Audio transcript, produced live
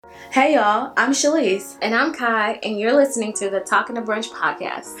Hey y'all, I'm Shalise. And I'm Kai, and you're listening to the Talking to Brunch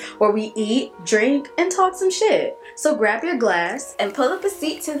podcast, where we eat, drink, and talk some shit. So grab your glass and pull up a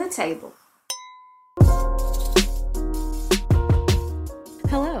seat to the table.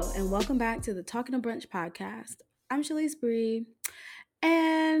 Hello, and welcome back to the Talking to Brunch podcast. I'm Shalise Bree,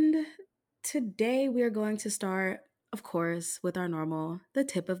 and today we are going to start, of course, with our normal, the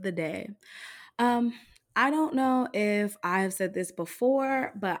tip of the day. I don't know if I have said this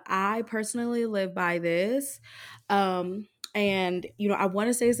before, but I personally live by this. And I want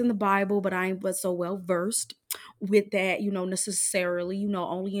to say it's in the Bible, but I ain't but so well versed with that, necessarily,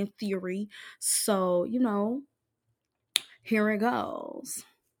 only in theory. So, here it goes.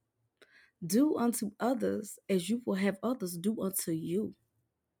 Do unto others as you will have others do unto you.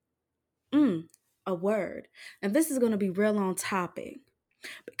 A word. And this is going to be real on topic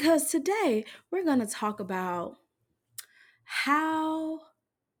because today we're going to talk about how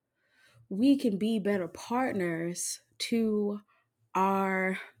we can be better partners to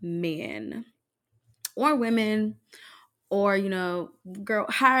our men or women, or girl,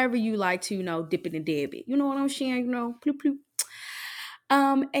 however you like to dip it and dab it, you know what I'm saying, bloop, bloop.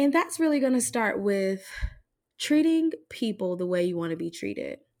 And that's really going to start with treating people the way you want to be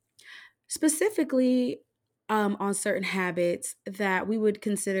treated, specifically on certain habits that we would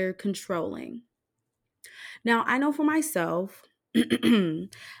consider controlling. Now, I know for myself,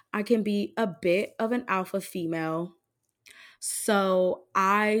 I can be a bit of an alpha female. So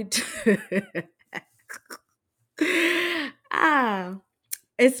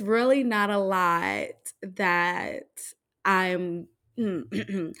it's really not a lot that I'm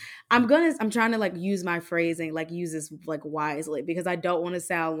I'm trying to like use my phrasing, like use this like wisely, because I don't want to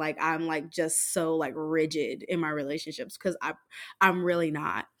sound like I'm like just so like rigid in my relationships, because I'm really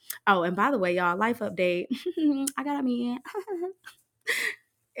not. Oh, and by the way, y'all, life update. I got a man.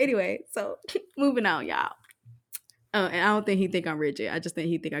 Anyway, so moving on, y'all. Oh, and I don't think he think I'm rigid. I just think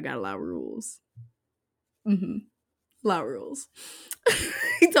he think I got a lot of rules. A lot of rules.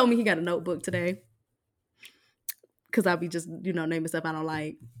 He told me he got a notebook today because I'll be just, naming stuff I don't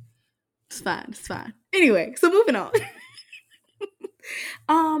like. It's fine. It's fine. Anyway, so moving on.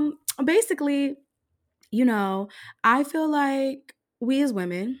 Basically, I feel like we as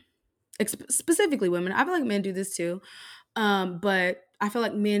women, specifically women, I feel like men do this too. But I feel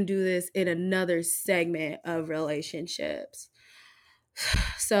like men do this in another segment of relationships.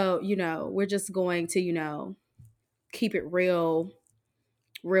 So, we're just going to, keep it real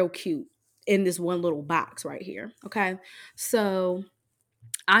cute in this one little box right here. Okay. So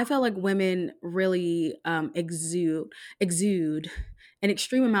I feel like women really exude an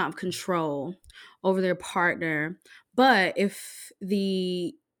extreme amount of control over their partner. But if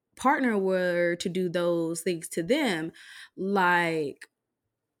the partner were to do those things to them, like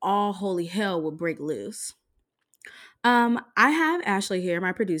all holy hell would break loose. I have Ashley here,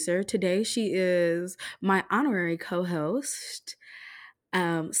 my producer. Today she is my honorary co-host.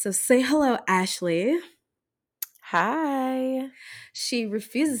 So say hello, Ashley. Hi. She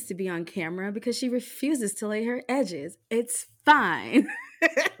refuses to be on camera because she refuses to lay her edges. It's fine.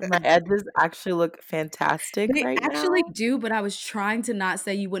 My edges actually look fantastic They right actually now. do, but I was trying to not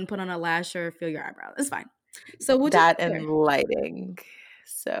say you wouldn't put on a lash or fill your eyebrow. It's fine. So we'll just That and lighting.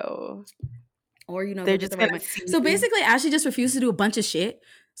 So or they're go get just the right gonna mic. see. So basically, Ashley just refused to do a bunch of shit.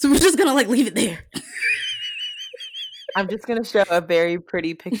 So we're just gonna like leave it there. I'm just gonna show a very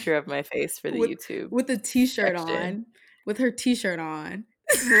pretty picture of my face for the YouTube with a t-shirt section. on, with her t-shirt on.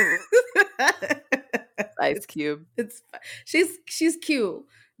 Ice Cube. She's cute,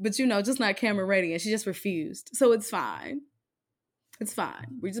 but just not camera ready, and she just refused. So it's fine. It's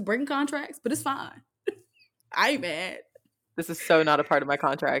fine. We're just breaking contracts, but it's fine. I ain't mad. This is so not a part of my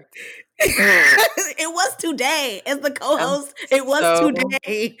contract. It was today as the co-host. It was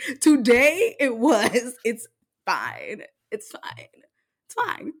today. Today it was. It's fine. It's fine. It's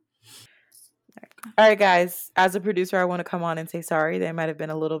fine. All right, guys. As a producer, I want to come on and say sorry. There might have been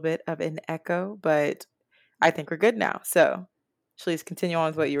a little bit of an echo, but I think we're good now. So, please continue on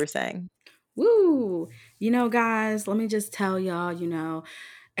with what you were saying. Woo! Guys, let me just tell y'all,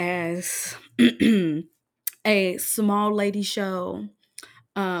 as a small lady show,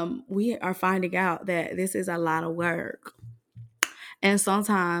 we are finding out that this is a lot of work. And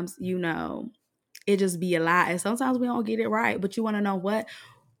sometimes, it just be a lot. And sometimes we don't get it right. But you want to know what?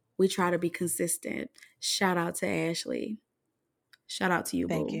 We try to be consistent. Shout out to Ashley. Shout out to you,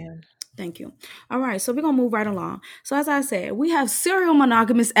 Thank boo. you. Thank you. All right, so we're going to move right along. So as I said, we have serial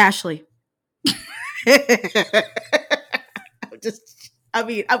monogamous Ashley.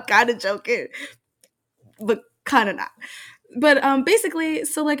 I'm kind of joking, but kind of not. But basically,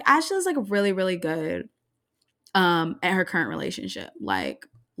 so like Ashley's like really, really good at her current relationship. Like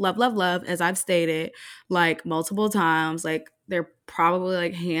love, love, love, as I've stated like multiple times. Like they're probably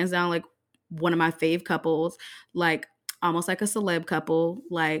like hands down like one of my fave couples, like almost like a celeb couple,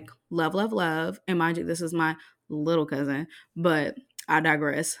 like love, love, love. And mind you, this is my little cousin, but I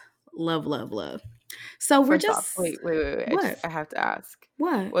digress. Love, love, love. So we're First off, just wait. what? I have to ask.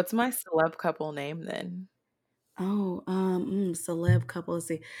 What? What's my celeb couple name then? Oh, celeb couple. Let's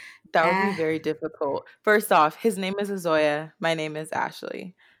see. That would be Ah, very difficult. First off, his name is Azoya. My name is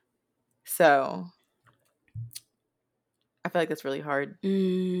Ashley. So I feel like that's really hard.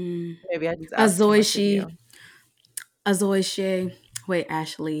 Maybe I just asked too much of you. Azoy Wait,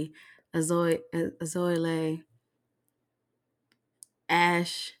 Ashley. Azoyle.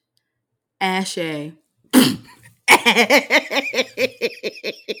 Ash. Ashay.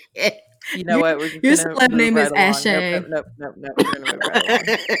 You know what? We're just Your gonna celeb move name is right along. Ashay. Nope. We're gonna move right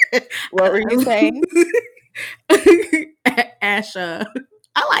along. What were you saying? Asha.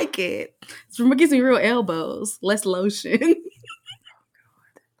 I like it. It gives me real elbows, less lotion.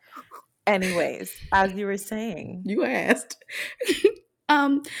 Anyways, as you were saying, You asked.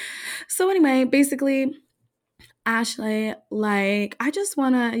 So anyway, basically, Ashley, like, I just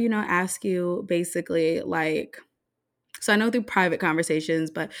want to, ask you basically, like, so I know through private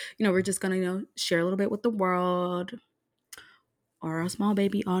conversations, but, we're just going to, share a little bit with the world or our small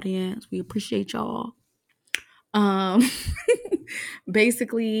baby audience. We appreciate y'all.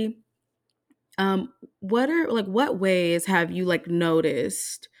 Basically, what ways have you, like,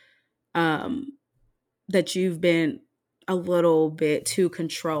 noticed, that you've been a little bit too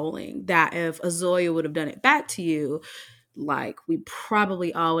controlling, that if Azoya would have done it back to you, like we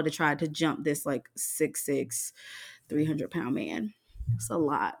probably all would have tried to jump this like 6'6", 300-pound man. It's a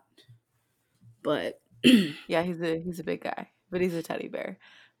lot. But yeah, he's a big guy, but he's a teddy bear.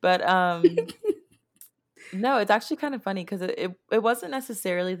 But no, it's actually kind of funny because it wasn't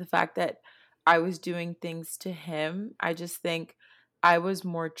necessarily the fact that I was doing things to him. I just think I was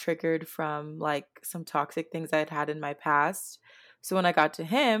more triggered from like some toxic things I had had in my past. So when I got to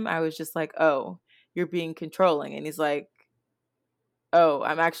him, I was just like, "Oh, you're being controlling." And he's like, "Oh,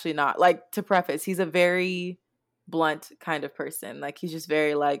 I'm actually not." Like, to preface, he's a very blunt kind of person. Like, he's just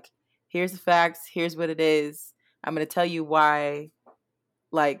very like, "Here's the facts, here's what it is. I'm going to tell you why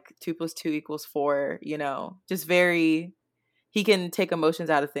like 2 + 2 = 4, just very, he can take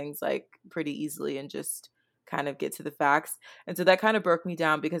emotions out of things like pretty easily and just kind of get to the facts. And so that kind of broke me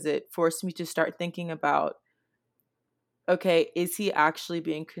down because it forced me to start thinking about, okay, is he actually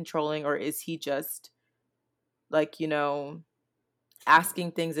being controlling, or is he just like,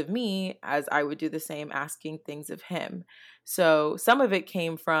 asking things of me as I would do the same asking things of him. So some of it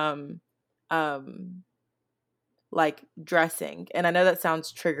came from like dressing. And I know that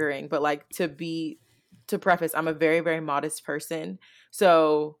sounds triggering, but like to preface, I'm a very, very modest person.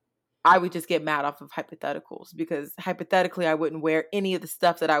 So I would just get mad off of hypotheticals because hypothetically I wouldn't wear any of the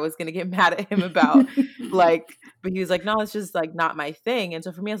stuff that I was going to get mad at him about. Like, but he was like, no, it's just like not my thing. And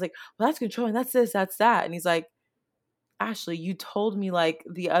so for me, I was like, well, that's controlling. That's this, that's that. And he's like, Ashley, you told me like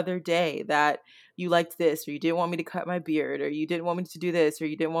the other day that you liked this, or you didn't want me to cut my beard, or you didn't want me to do this, or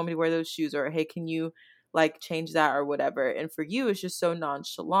you didn't want me to wear those shoes, or hey, can you like change that or whatever. And for you, it's just so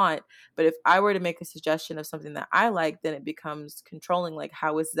nonchalant. But if I were to make a suggestion of something that I like, then it becomes controlling. Like,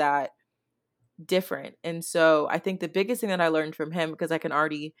 how is that different? And so I think the biggest thing that I learned from him, because I can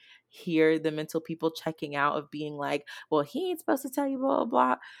already hear the mental people checking out of being like, well, he ain't supposed to tell you blah, blah,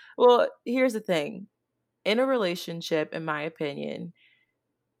 blah. Well, here's the thing. In a relationship, in my opinion,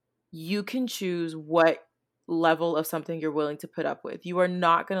 you can choose what level of something you're willing to put up with. You are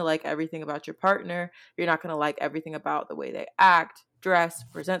not going to like everything about your partner. You're not going to like everything about the way they act, dress,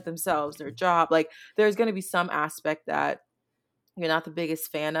 present themselves, their job. Like, there's going to be some aspect that you're not the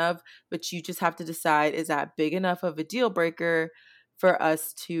biggest fan of, but you just have to decide, is that big enough of a deal breaker for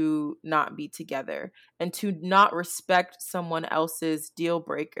us to not be together? And to not respect someone else's deal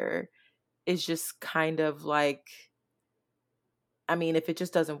breaker is just kind of like, I mean, if it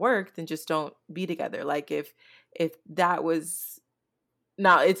just doesn't work, then just don't be together. Like, if that was,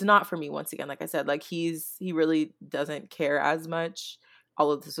 now it's not for me. Once again, like I said, like he really doesn't care as much.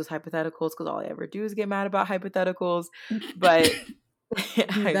 All of this was hypotheticals because all I ever do is get mad about hypotheticals. But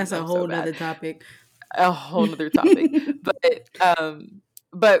that's a I'm whole so nother bad. topic. A whole nother topic.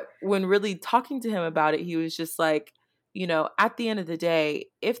 But when really talking to him about it, he was just like, at the end of the day,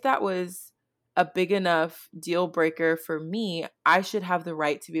 if that was a big enough deal breaker for me, I should have the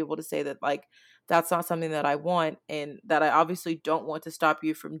right to be able to say that, like, that's not something that I want, and that I obviously don't want to stop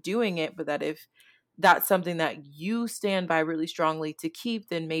you from doing it, but that if that's something that you stand by really strongly to keep,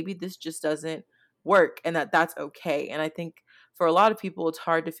 then maybe this just doesn't work, and that's okay. And I think for a lot of people, it's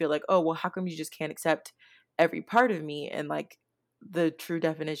hard to feel like, oh, well, how come you just can't accept every part of me? And like the true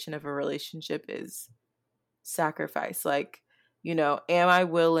definition of a relationship is sacrifice. Like, am I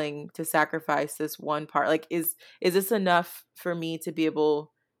willing to sacrifice this one part? Like, is this enough for me to be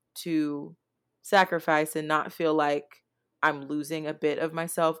able to sacrifice and not feel like I'm losing a bit of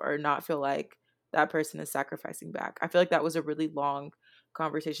myself, or not feel like that person is sacrificing back? I feel like that was a really long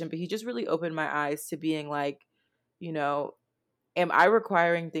conversation, but he just really opened my eyes to being like, you know, am I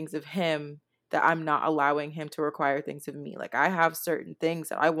requiring things of him that I'm not allowing him to require things of me? Like, I have certain things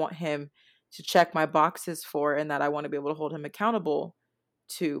that I want him to check my boxes for, and that I want to be able to hold him accountable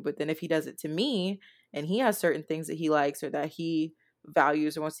to. But then if he does it to me, and he has certain things that he likes or that he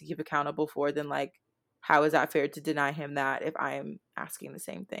values or wants to keep accountable for, then like, how is that fair to deny him that if I am asking the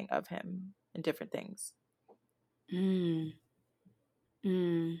same thing of him in different things? Mm.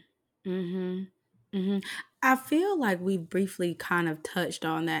 Mm. Mm-hmm. Mm-hmm. I feel like we briefly kind of touched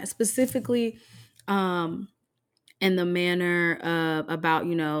on that, specifically in the manner of about,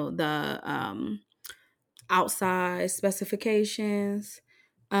 the outside specifications.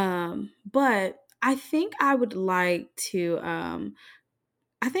 But I think I would like to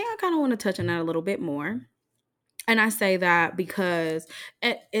I think I kind of want to touch on that a little bit more. And I say that because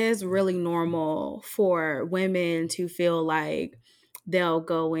it is really normal for women to feel like they'll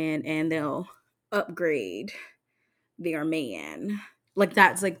go in and they'll upgrade their man. Like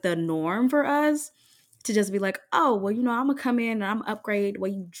that's like the norm for us to just be like, oh, well, I'm gonna come in and I'm gonna upgrade the way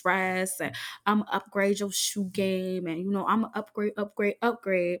you dress, and I'm gonna upgrade your shoe game, and I'm gonna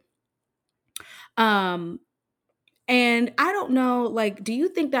upgrade. Um, and I don't know, like, do you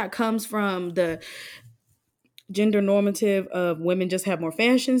think that comes from the gender normative of women just have more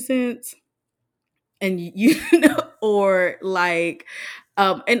fashion sense? And or like,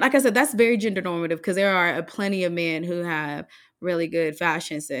 and like I said, that's very gender normative because there are plenty of men who have really good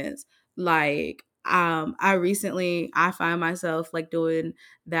fashion sense. Like, I find myself like doing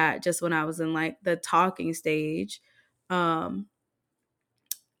that just when I was in like the talking stage, um,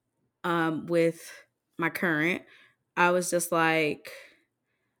 with my current. I was just like,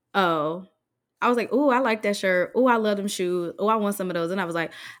 oh, I was like, oh, I like that shirt. Oh, I love them shoes. Oh, I want some of those. And I was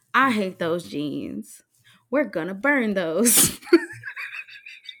like, I hate those jeans. We're gonna burn those.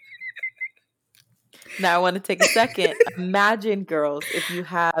 Now I want to take a second. Imagine, girls, if you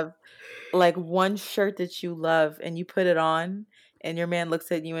have like one shirt that you love and you put it on, and your man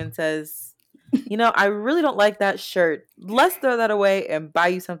looks at you and says, I really don't like that shirt. Let's throw that away and buy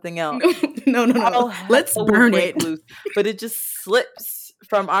you something else. No. All Let's hell will burn break it. loose. But it just slips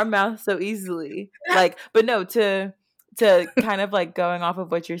from our mouth so easily. Like, but no, to kind of like going off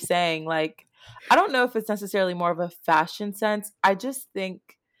of what you're saying, like, I don't know if it's necessarily more of a fashion sense. I just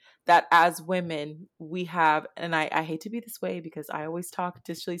think that as women, we have, and I hate to be this way because I always talk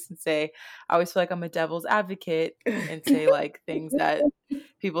to Shalise and say, I always feel like I'm a devil's advocate and say like things that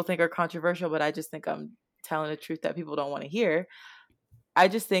people think are controversial, but I just think I'm telling the truth that people don't want to hear. I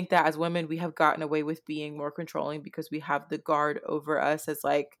just think that as women, we have gotten away with being more controlling because we have the guard over us as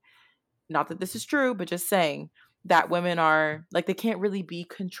like, not that this is true, but just saying that women are like, they can't really be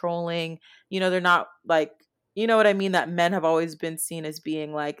controlling. They're not like, you know what I mean? That men have always been seen as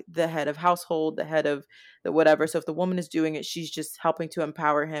being like the head of household, the head of the whatever. So if the woman is doing it, she's just helping to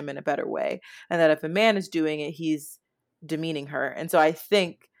empower him in a better way. And that if a man is doing it, he's demeaning her. And so I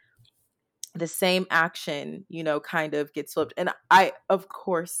think the same action, kind of gets flipped. And I, of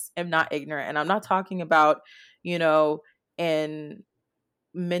course, am not ignorant. And I'm not talking about, in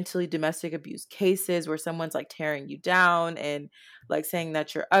mentally domestic abuse cases where someone's like tearing you down and like saying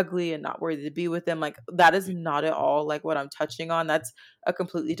that you're ugly and not worthy to be with them. Like, that is not at all like what I'm touching on. That's a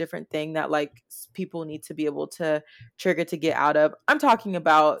completely different thing that like people need to be able to trigger to get out of. I'm talking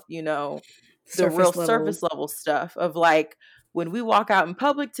about, the real surface level stuff of like, when we walk out in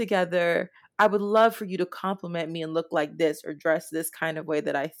public together, I would love for you to compliment me and look like this or dress this kind of way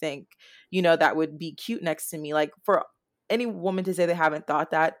that I think, that would be cute next to me. Like, for any woman to say they haven't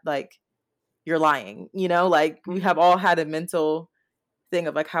thought that, like, you're lying, like we have all had a mental thing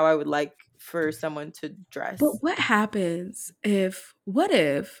of like how I would like for someone to dress. But what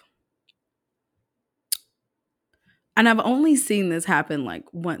if, and I've only seen this happen like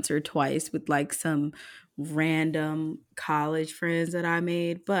once or twice with like some random college friends that I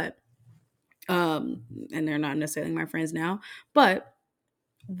made, but and they're not necessarily my friends now, but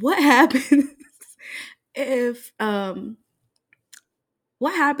what happens if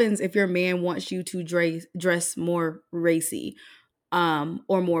what happens if your man wants you to dress more racy?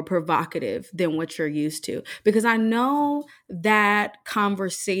 or more provocative than what you're used to. Because I know that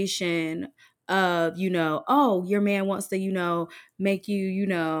conversation of, oh, your man wants to, make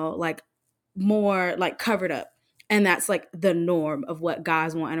you, like more like covered up. And that's like the norm of what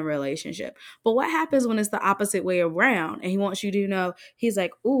guys want in a relationship. But what happens when it's the opposite way around and he wants you to he's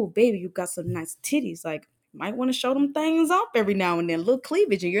like, "Ooh, baby, you got some nice titties. Like, might want to show them things off every now and then, little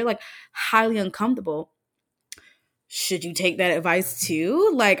cleavage." And you're like highly uncomfortable. Should you take that advice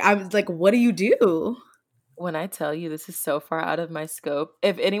too? Like, I'm like, what do you do? When I tell you this is so far out of my scope,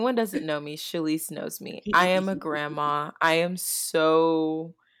 if anyone doesn't know me, Shalise knows me. I am a grandma. I'm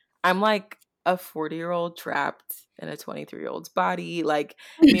like a 40-year-old trapped in a 23-year-old's body. Like,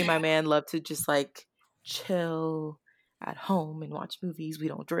 me and my man love to just like chill at home and watch movies. We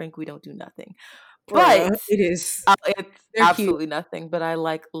don't drink, we don't do nothing. But it's absolutely nothing. But I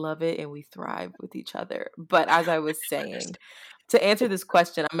like love it and we thrive with each other. But as I was saying, to answer this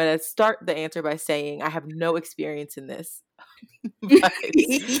question, I'm going to start the answer by saying I have no experience in this. But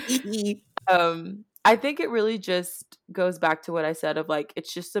I think it really just goes back to what I said of like,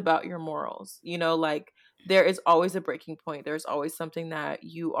 it's just about your morals. Like there is always a breaking point. There's always something that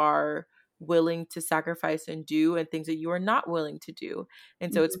you are willing to sacrifice and do and things that you are not willing to do.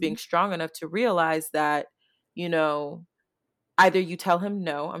 And so it's being strong enough to realize that, either you tell him,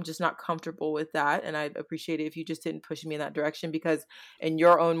 no, I'm just not comfortable with that. And I'd appreciate it if you just didn't push me in that direction, because in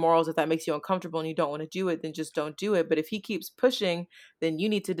your own morals, if that makes you uncomfortable and you don't want to do it, then just don't do it. But if he keeps pushing, then you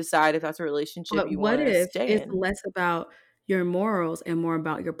need to decide if that's a relationship you want to stay in. It's less about your morals and more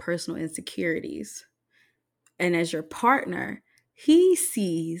about your personal insecurities? And as your partner, he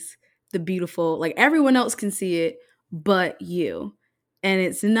sees the beautiful, like everyone else can see it, but you. And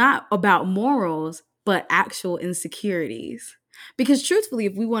it's not about morals, but actual insecurities. Because truthfully,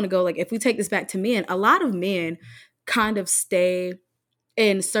 if we want to go, like, if we take this back to men, a lot of men kind of stay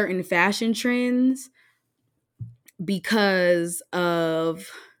in certain fashion trends because of,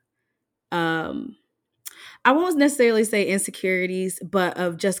 I won't necessarily say insecurities, but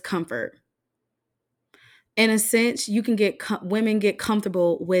of just comfort. In a sense, you can women get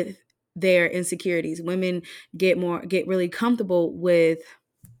comfortable with their insecurities. Women get really comfortable with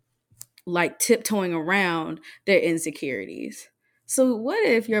like tiptoeing around their insecurities. So what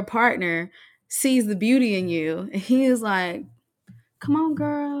if your partner sees the beauty in you and he is like, "Come on,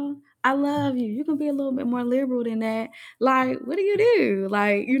 girl, I love you. You can be a little bit more liberal than that." Like, what do you do?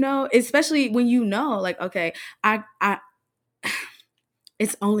 Like, especially when like, okay, I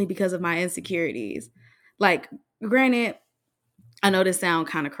it's only because of my insecurities. Like, granted, I know this sounds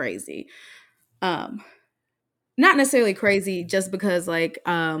kind of crazy. Not necessarily crazy just because like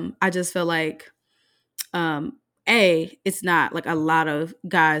I just feel like it's not like a lot of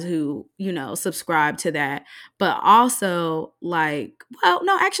guys who, subscribe to that. But also like, well,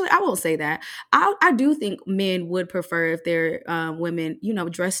 no, actually I won't say that. I do think men would prefer if their women,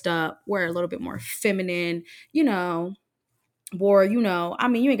 dressed up, wear a little bit more feminine, or I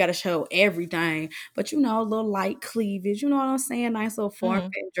mean, you ain't got to show everything, but a little light cleavage, you know what I'm saying? Nice little form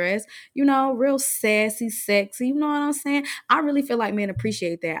fit dress, real sassy, sexy, you know what I'm saying? I really feel like men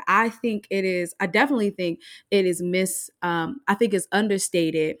appreciate that. I definitely think it is I think it's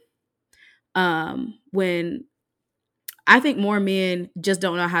understated when I think more men just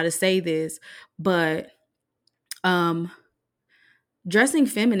don't know how to say this, but dressing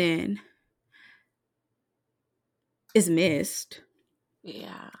feminine is missed.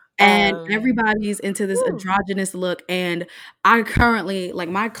 Yeah. And everybody's into this androgynous look. And I currently, like,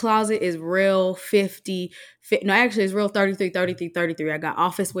 my closet is real 50. No, actually, it's real 33, 33, 33. I got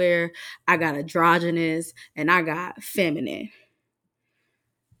office wear, I got androgynous, and I got feminine.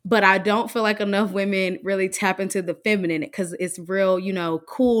 But I don't feel like enough women really tap into the feminine because it's real,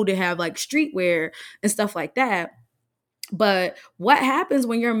 cool to have like streetwear and stuff like that. But what happens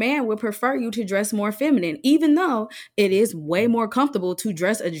when your man would prefer you to dress more feminine, even though it is way more comfortable to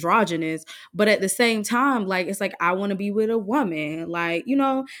dress androgynous? But at the same time, like, it's like, I want to be with a woman. Like,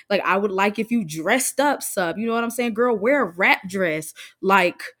 like I would like if you dressed up, sub. You know what I'm saying? Girl, wear a wrap dress.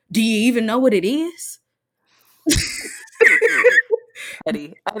 Like, do you even know what it is?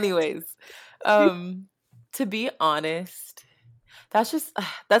 Eddie. Anyways, to be honest, that's just,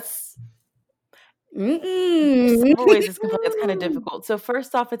 that's, in some ways it's kind of difficult. So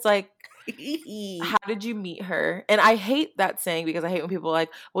first off, it's like, how did you meet her? And I hate that saying because I hate when people are like,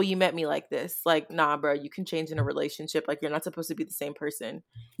 well, you met me like this. Like, nah, bro, you can change in a relationship. Like, you're not supposed to be the same person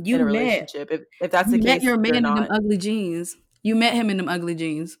in a relationship. If that's the case, met your man in not. them ugly jeans. You met him in them ugly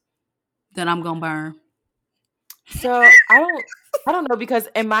jeans that I'm gonna burn. So I don't know, because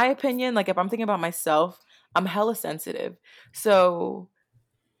in my opinion, like if I'm thinking about myself, I'm hella sensitive. So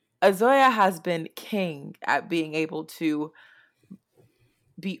Azoya has been king at being able to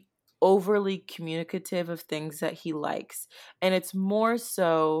be overly communicative of things that he likes. And it's more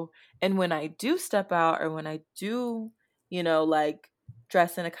so, and when I do step out, or when I do, like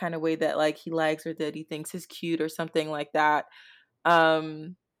dress in a kind of way that like he likes, or that he thinks is cute or something like that,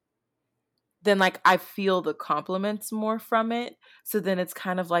 um then like I feel the compliments more from it. So then it's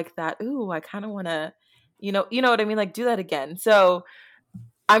kind of like that, ooh, I kind of want to, you know what I mean? Like do that again. So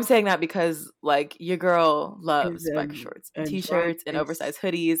I'm saying that because like your girl Is loves biker shorts and a t-shirts and drunkest oversized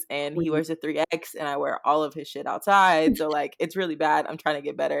hoodies, and he queen. wears a 3X and I wear all of his shit outside. So like it's really bad. I'm trying to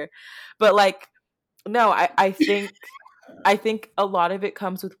get better. But like no, I think a lot of it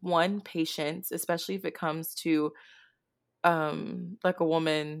comes with one, patience, especially if it comes to like a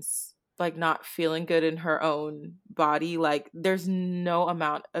woman's like not feeling good in her own body. Like there's no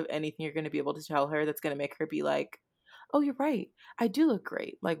amount of anything you're going to be able to tell her that's going to make her be like, oh, you're right, I do look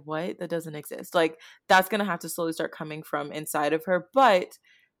great. Like what? That doesn't exist. Like that's going to have to slowly start coming from inside of her. But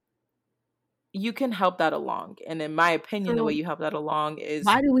you can help that along, and in my opinion the way So you help that along is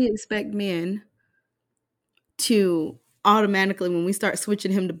why do we expect men to automatically, when we start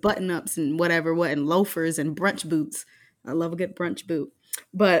switching him to button ups and whatever, what, and loafers and brunch boots? I love a good brunch boot.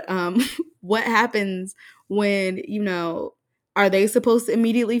 But what happens when, are they supposed to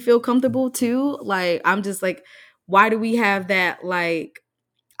immediately feel comfortable too? Like, I'm just like, why do we have that? Like,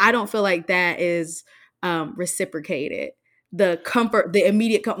 I don't feel like that is reciprocated. The comfort, the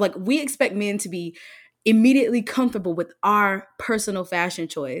immediate, like we expect men to be immediately comfortable with our personal fashion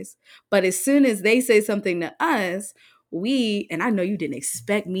choice. But as soon as they say something to us, and I know you didn't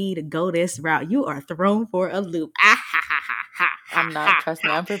expect me to go this route. You are thrown for a loop. Ah, ha, ha, ha, ha, ha, I'm not, ha, trust me,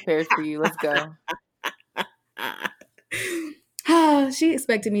 I'm prepared for you. Let's go. She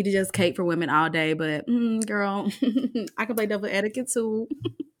expected me to just cape for women all day, but girl, I can play double etiquette too.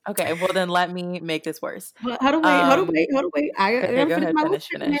 Okay, well then let me make this worse. But hold on, wait, hold on, wait, hold on, wait. I Okay, gotta go finish ahead, my little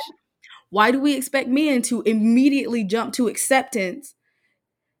finish. statement. Why do we expect men to immediately jump to acceptance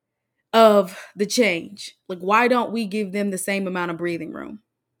of the change? Like, why don't we give them the same amount of breathing room?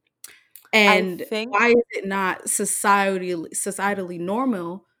 I And think why is it not societally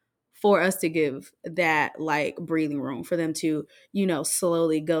normal for us to give that like breathing room for them to,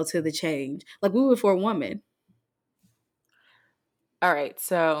 slowly go to the change? Like we would for a woman. all right,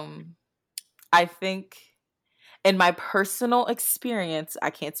 so I think in my personal experience,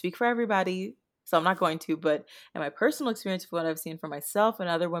 I can't speak for everybody, so I'm not going to, but in my personal experience, of what I've seen for myself and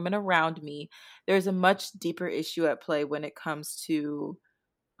other women around me, there's a much deeper issue at play when it comes to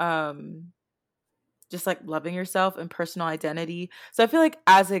um just like loving yourself and personal identity. So I feel like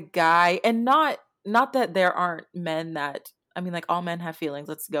as a guy, and not that there aren't men that, I mean like all men have feelings.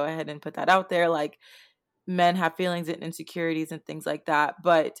 Let's go ahead and put that out there. Like men have feelings and insecurities and things like that.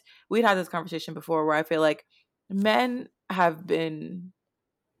 But we'd had this conversation before where I feel like men have been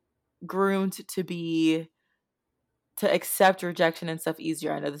groomed to accept rejection and stuff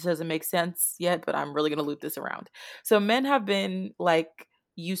easier. I know this doesn't make sense yet, but I'm really going to loop this around. So men have been like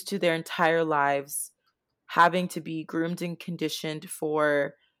used to their entire lives having to be groomed and conditioned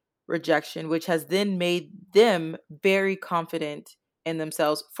for rejection, which has then made them very confident in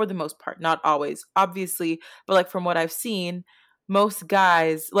themselves for the most part. Not always, obviously, but like from what I've seen, most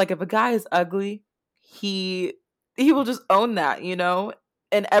guys, like if a guy is ugly, he will just own that,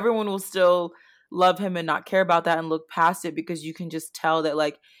 and everyone will still love him and not care about that and look past it because you can just tell that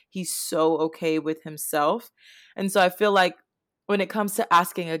like he's so okay with himself. And so I feel like when it comes to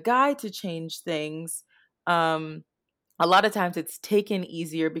asking a guy to change things, um a lot of times it's taken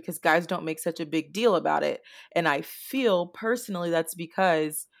easier because guys don't make such a big deal about it. And I feel personally that's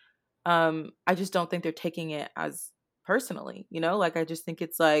because I just don't think they're taking it as personally, like I just think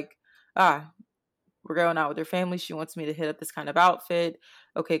it's like, ah, we're going out with her family, she wants me to hit up this kind of outfit.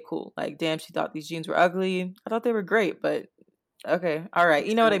 Okay, cool. Like damn, she thought these jeans were ugly. I thought they were great, but okay, all right.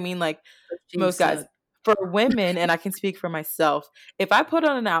 You know what I mean? Like Jeans most guys. suck. For women, and I can speak for myself, if I put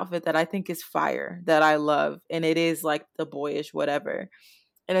on an outfit that I think is fire, that I love, and it is like the boyish whatever,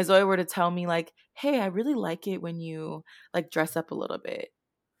 and as Zoe were to tell me like, hey, I really like it when you like dress up a little bit,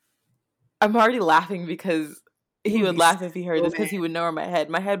 I'm already laughing because You he would would be laugh if he heard so this mad. because he would know in my head.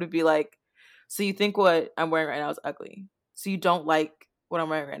 My head would be like, so you think what I'm wearing right now is ugly? So you don't like what I'm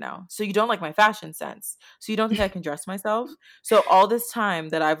wearing right now? So you don't like my fashion sense? So you don't think I can dress myself? So all this time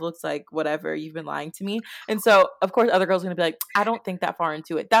that I've looked like whatever, you've been lying to me. And so of course other girls are gonna be like, I don't think that far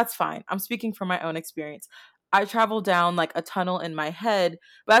into it. That's fine. I'm speaking from my own experience. I travel down like a tunnel in my head,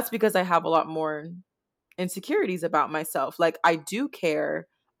 but that's because I have a lot more insecurities about myself. Like I do care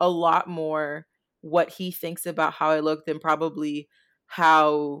a lot more what he thinks about how I look than probably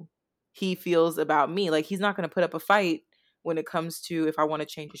how he feels about me. Like, he's not going to put up a fight when it comes to if I want to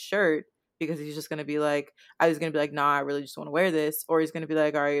change a shirt, because he's just going to be like, I was going to be like, nah, I really just want to wear this. Or he's going to be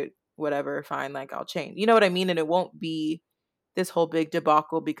like, all right, whatever, fine, like, I'll change. You know what I mean? And it won't be this whole big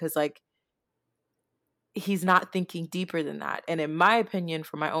debacle because, like, he's not thinking deeper than that. And in my opinion,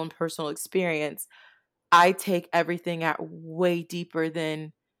 from my own personal experience, I take everything at way deeper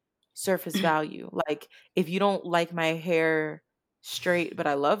than surface value. Like, if you don't like my hair straight, but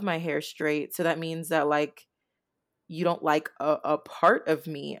I love my hair straight, so that means that, like, you don't like a part of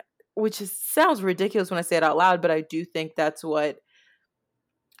me, which sounds ridiculous when I say it out loud, but I do think that's what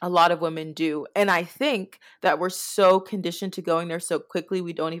a lot of women do. And I think that we're so conditioned to going there so quickly,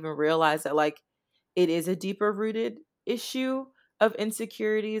 we don't even realize that, like, it is a deeper rooted issue of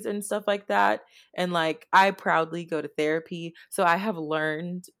insecurities and stuff like that. And, like, I proudly go to therapy. So I have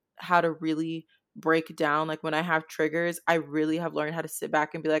learned how to really break down, like, when I have triggers, I really have learned how to sit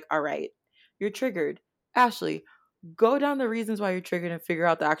back and be like, all right, you're triggered. Ashley, go down the reasons why you're triggered and figure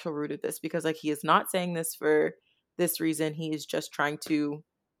out the actual root of this, because, like, he is not saying this for this reason. He is just trying to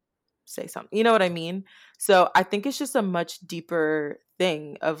say something. You know what I mean? So I think it's just a much deeper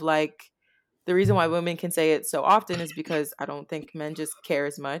thing of, like, the reason why women can say it so often is because I don't think men just care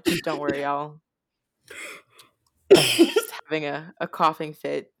as much. Don't worry, y'all. Just having a coughing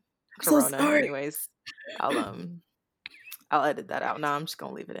fit. So Corona. sorry. Anyways, I'll edit that out. No, I'm just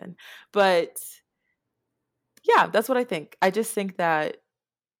gonna leave it in. But yeah, that's what I think. I just think that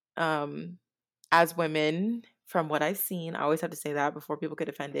as women, from what I've seen, I always have to say that before people get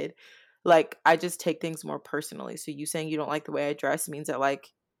offended. Like, I just take things more personally. So you saying you don't like the way I dress means that, like,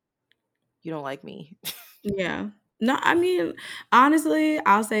 you don't like me. Yeah. No, I mean, honestly,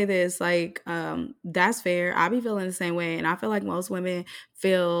 I'll say this, like, that's fair. I be feeling the same way, and I feel like most women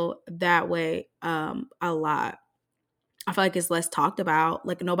feel that way a lot. I feel like it's less talked about.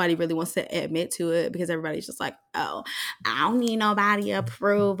 Like, nobody really wants to admit to it because everybody's just like, oh, I don't need nobody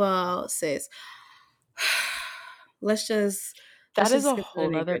approval, sis. Let's just That is a get to the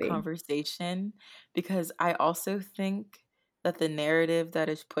whole nother nitty-gritty. conversation, because I also think that the narrative that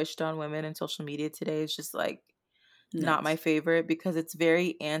is pushed on women in social media today is just, like, not my Nuts. favorite, because it's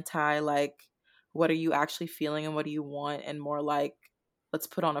very anti, like, what are you actually feeling and what do you want, and more like, let's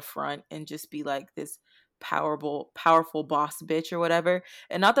put on a front and just be like this powerful boss bitch or whatever.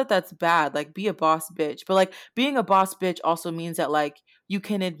 And not that that's bad, like, be a boss bitch, but, like, being a boss bitch also means that, like, you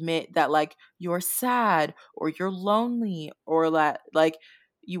can admit that, like, you're sad or you're lonely or that, like,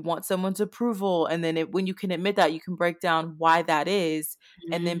 you want someone's approval, and then when you can admit that, you can break down why that is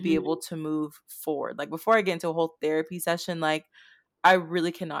and then be able Mhm. to move forward. Like, before I get into a whole therapy session, like, I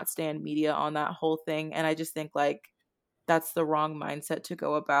really cannot stand media on that whole thing. And I just think, like, that's the wrong mindset to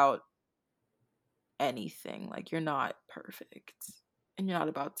go about anything. Like, you're not perfect and you're not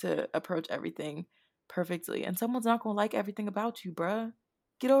about to approach everything perfectly. And someone's not going to like everything about you, bruh.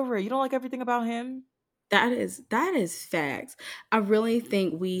 Get over it. You don't like everything about him? That is facts. I really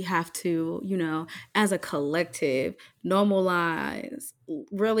think we have to, as a collective, normalize,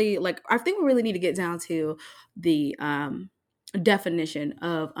 really, like, I think we really need to get down to the definition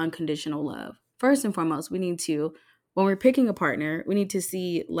of unconditional love. First and foremost, we need to, when we're picking a partner, we need to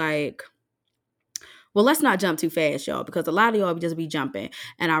see, like, well, let's not jump too fast, y'all, because a lot of y'all just be jumping.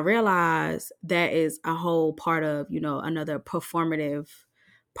 And I realize that is a whole part of, another performative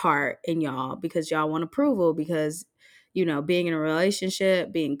part in y'all, because y'all want approval, because, being in a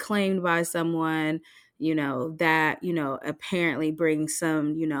relationship, being claimed by someone, that, apparently brings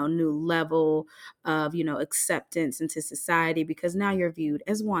some, new level of, acceptance into society, because now you're viewed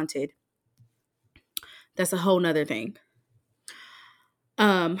as wanted. That's a whole nother thing.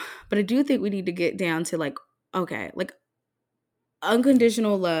 But I do think we need to get down to, like, okay, like,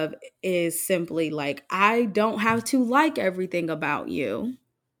 unconditional love is simply like, I don't have to like everything about you.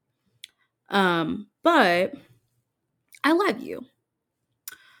 But I love you.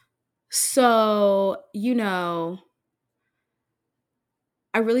 So,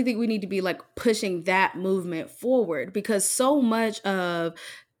 I really think we need to be, like, pushing that movement forward, because so much of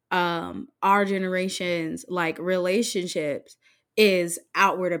our generation's, like, relationships is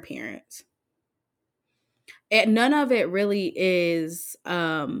outward appearance. And none of it really is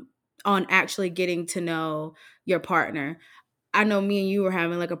on actually getting to know your partner. I know me and you were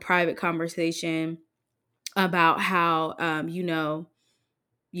having, like, a private conversation about how,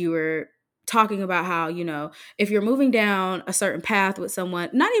 you were talking about how, if you're moving down a certain path with someone,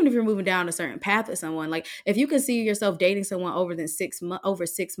 not even if you're moving down a certain path with someone, like, if you can see yourself dating someone over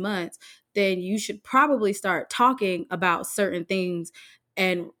 6 months, then you should probably start talking about certain things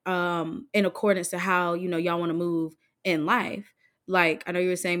and in accordance to how, you know, y'all want to move in life. Like, I know you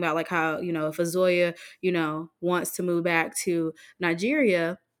were saying about like how, you know, if Azoya, you know, wants to move back to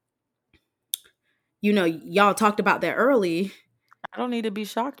Nigeria, you know, y'all talked about that early. I don't need to be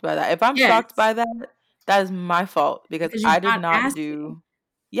shocked by that. If I'm shocked Yes, by that, that is my fault because because you're I did not not asking. do.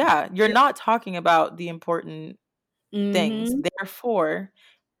 Yeah, you're not talking about the important things. Mm-hmm. Therefore,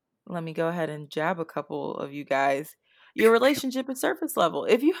 let me go ahead and jab a couple of you guys. Your relationship is surface level.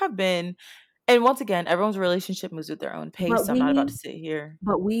 If you have been, and once again, everyone's relationship moves at their own pace. But So I'm not about to we, sit here.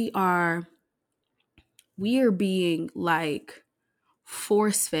 but we are being like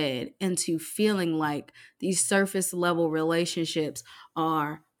force fed into feeling like these surface level relationships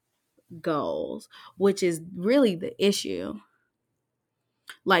are goals, which is really the issue.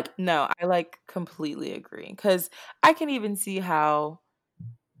 Like, No, I like completely agree because I can even see how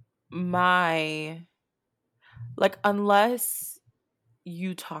my, like, unless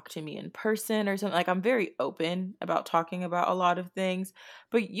you talk to me in person or something, like, I'm very open about talking about a lot of things,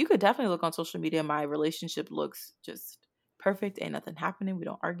 but you could definitely look on social media. My relationship looks just perfect. Ain't nothing happening. We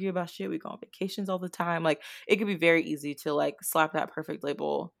don't argue about shit. We go on vacations all the time. Like, it could be very easy to like slap that perfect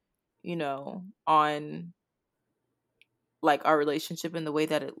label, you know, on like our relationship in the way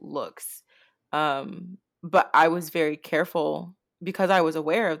that it looks. But I was very careful because I was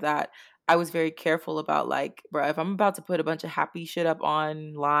aware of that. I was very careful about like, bro, if I'm about to put a bunch of happy shit up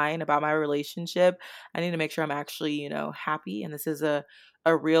online about my relationship, I need to make sure I'm actually, you know, happy. And this is a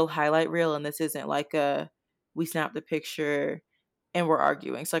real highlight reel, and this isn't like a we snapped the picture and we're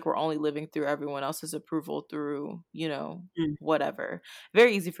arguing. It's like we're only living through everyone else's approval through, you know, mm, whatever.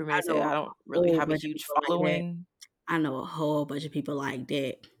 Very easy for me I to say know a I don't really whole have a bunch of huge people like that. following. I know a whole bunch of people like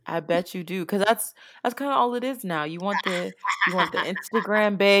that. I bet you do, because that's kind of all it is now. You want the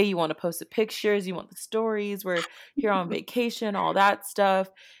Instagram bae, you want to post the pictures, you want the stories. We're here on vacation, all that stuff,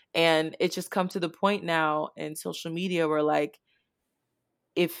 and it's just come to the point now in social media where like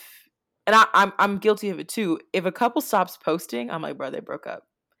if and I'm guilty of it too. If a couple stops posting, I'm like, bro, they broke up.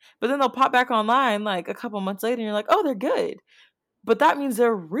 But then they'll pop back online like a couple months later, and you're like, oh, they're good. But that means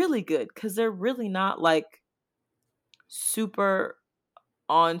they're really good because they're really not like super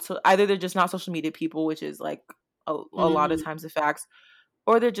on, so either they're just not social media people, which is like a lot of Mm, times the facts,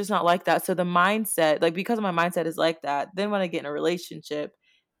 or they're just not like that. So the mindset, like because my mindset is like that, then when I get in a relationship,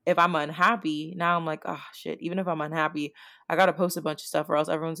 if I'm unhappy, now I'm like, oh shit, even if I'm unhappy, I gotta post a bunch of stuff or else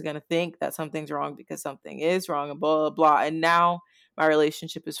everyone's gonna think that something's wrong because something is wrong and blah blah blah. And now my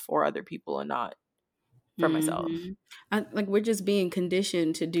relationship is for other people and not for myself. mm-hmm. Like, we're just being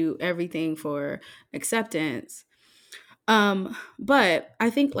conditioned to do everything for acceptance. But I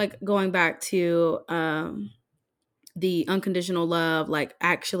think like going back to the unconditional love, like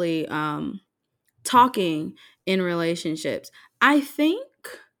actually talking in relationships, I think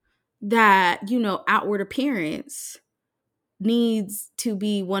that, you know, outward appearance needs to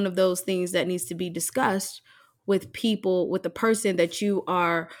be one of those things that needs to be discussed with people, with the person that you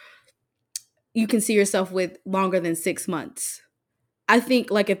can see yourself with longer than 6 months. I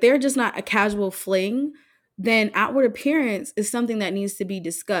think like if they're just not a casual fling, then outward appearance is something that needs to be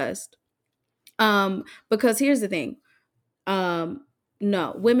discussed. Because here's the thing. Um,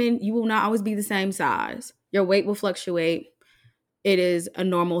 no, women, you will not always be the same size. Your weight will fluctuate. It is a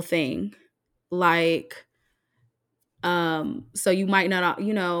normal thing. Like, so you might not,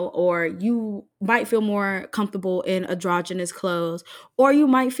 you know, or you might feel more comfortable in androgynous clothes, or you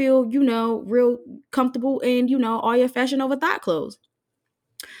might feel, you know, real comfortable in, you know, all your fashion over thought clothes.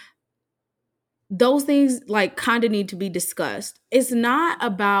 Those things like kind of need to be discussed. It's not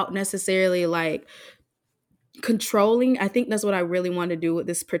about necessarily like controlling. I think that's what I really want to do with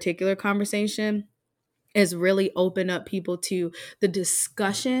this particular conversation, is really open up people to the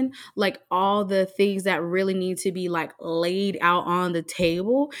discussion, like all the things that really need to be like laid out on the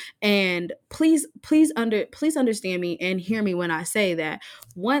table. And please understand me and hear me when I say that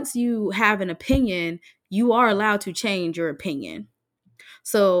once you have an opinion, you are allowed to change your opinion.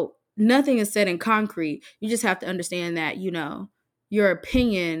 So nothing is set in concrete. You just have to understand that, you know, your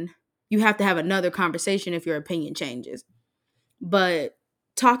opinion, you have to have another conversation if your opinion changes. But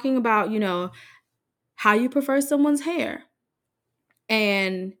talking about, you know, how you prefer someone's hair.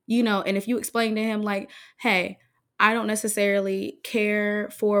 And, you know, and if you explain to him, like, hey, I don't necessarily care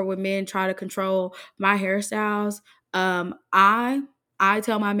for when men try to control my hairstyles. Um, I I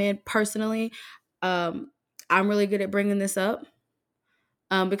tell my men personally, um, I'm really good at bringing this up.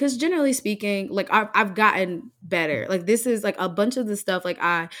 Because generally speaking, like I've gotten better. Like this is like a bunch of the stuff like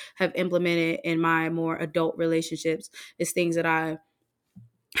I have implemented in my more adult relationships is things that I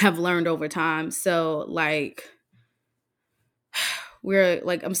have learned over time. So like we're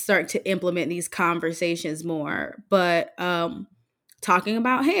like, I'm starting to implement these conversations more. But talking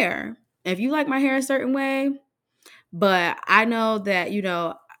about hair, if you like my hair a certain way, but I know that,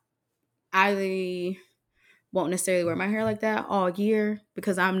 I won't necessarily wear my hair like that all year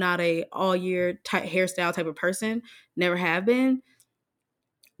because I'm not a all year type hairstyle type of person. Never have been.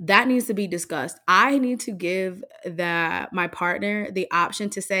 That needs to be discussed. I need to give my partner the option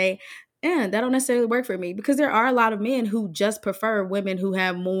to say, that don't necessarily work for me, because there are a lot of men who just prefer women who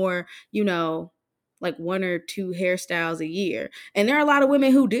have more, like one or two hairstyles a year. And there are a lot of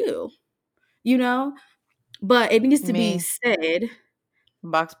women who do, but it needs to be Me, said.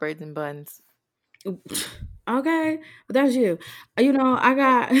 box braids and buns. Okay, but that's you. I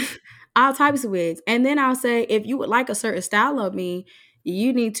got all types of wigs. And then I'll say, if you would like a certain style of me,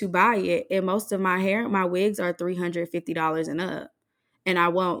 you need to buy it. And most of my wigs are $350 and up. And Yeah.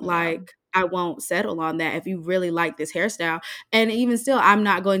 I won't settle on that if you really like this hairstyle. And even still, I'm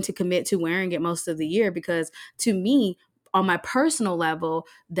not going to commit to wearing it most of the year, because to me, on my personal level,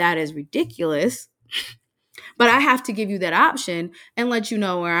 that is ridiculous. But I have to give you that option and let you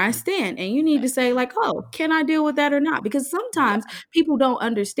know where I stand. And you need to say, like, oh, can I deal with that or not? Because sometimes Yeah. people don't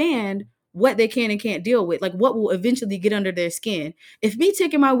understand what they can and can't deal with, like what will eventually get under their skin. If me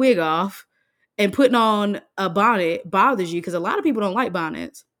taking my wig off and putting on a bonnet bothers you, because a lot of people don't like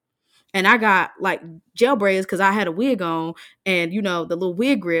bonnets. And I got like gel braids because I had a wig on and, the little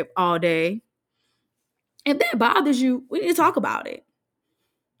wig grip all day. If that bothers you, we need to talk about it.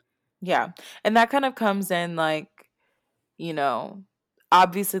 Yeah. And that kind of comes in like, you know,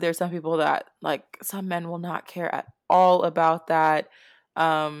 obviously there's some people that like some men will not care at all about that.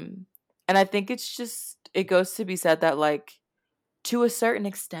 And I think it goes to be said that like to a certain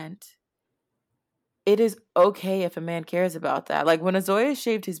extent, it is okay if a man cares about that. Like when Azoya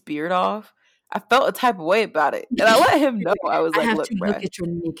shaved his beard off, I felt a type of way about it. And I let him know. I was I like, have look, to look bruh. at your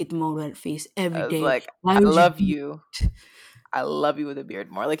naked molded face every I was day. like, Why I would you love do you. that? I love you with a beard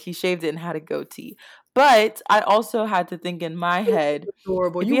more. Like he shaved it and had a goatee. But I also had to think in my head,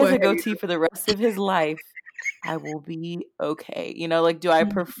 Adorable. if You he has were a hater. goatee for the rest of his life, I will be okay. Like do I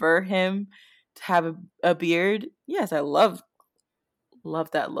prefer him to have a beard? Yes, I love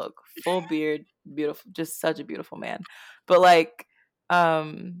that look. Full beard, beautiful, just such a beautiful man. But like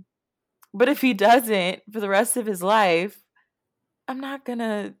but if he doesn't for the rest of his life, I'm not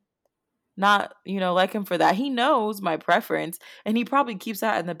gonna not, like him for that. He knows my preference and he probably keeps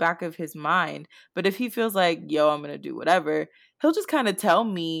that in the back of his mind. But if he feels like, yo, I'm gonna do whatever, he'll just kind of tell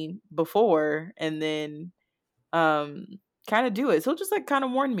me before and then kind of do it. So he'll just like kind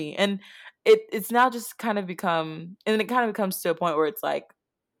of warn me. And it's now just kind of become, and then it kind of becomes to a point where it's like,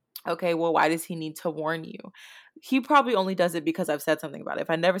 okay, well, why does he need to warn you? He probably only does it because I've said something about it. If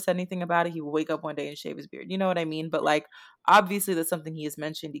I never said anything about it, he will wake up one day and shave his beard. You know what I mean? But like, obviously, that's something he has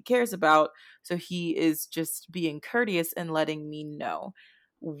mentioned he cares about. So he is just being courteous and letting me know.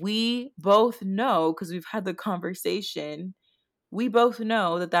 We both know, because we've had the conversation, we both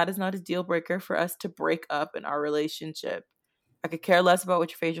know that that is not a deal breaker for us to break up in our relationship. I could care less about what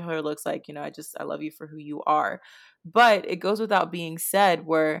your facial hair looks like. I love you for who you are. But it goes without being said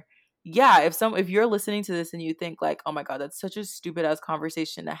where, yeah, if you're listening to this and you think like, oh my God, that's such a stupid ass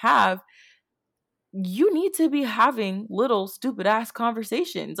conversation to have, you need to be having little stupid ass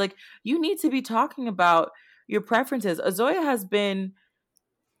conversations. Like you need to be talking about your preferences. Azoya has been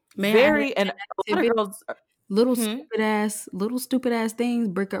May I add and a lot of girls, hmm, little stupid ass things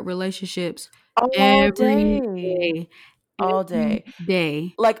break up relationships all every day, day. all Every day.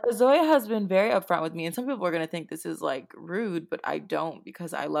 day. Like Azoya has been very upfront with me, and some people are gonna think this is like rude, but I don't,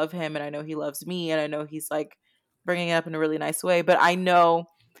 because I love him and I know he loves me and I know he's like bringing it up in a really nice way. But I know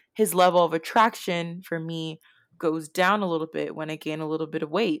his level of attraction for me goes down a little bit when I gain a little bit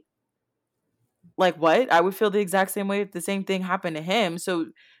of weight. Like what? I would feel the exact same way if the same thing happened to him. So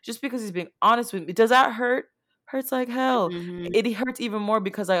just because he's being honest with me, does that hurt? Hurts like hell. Mhm. It hurts even more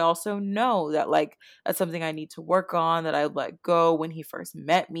because I also know that like that's something I need to work on, that I let go. When he first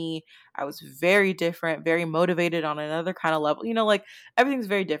met me, I was very different, very motivated on another kind of level. Like everything's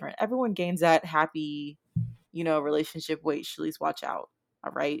very different. Everyone gains that happy, relationship weight. Shalease, watch out.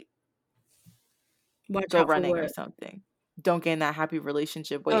 All right. Watch Go out for running or what? something. Don't gain that happy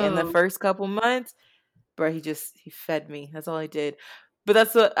relationship weight. In the Oh, first couple months, bro, he fed me. That's all he did. But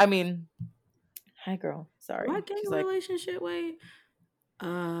that's what I mean. Hi, girl. why Sorry. gain She's a like, relationship weight?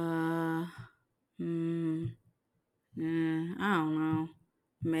 Uh, hmm. I don't know.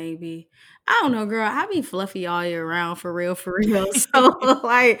 Maybe. I don't know, girl. I be fluffy all year round for real, for real. So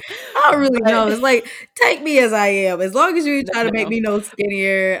like I don't really but know. It's like take me as I am. As long as you ain't trying to make no, me no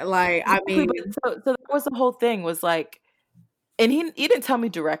skinnier. Like, I exactly. mean, But so that was the whole thing. Was like And he didn't tell me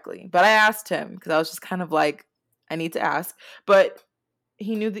directly, but I asked him because I was just kind of like, I need to ask. But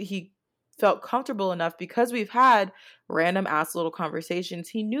he knew that he felt comfortable enough because we've had random ass little conversations.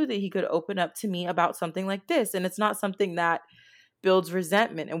 He knew that he could open up to me about something like this. And it's not something that builds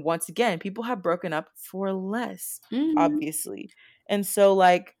resentment. And once again, people have broken up for less, obviously. And so,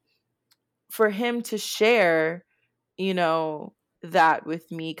 like, for him to share, you know, that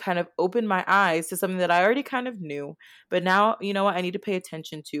with me kind of opened my eyes to something that I already kind of knew, but now, you know what, I need to pay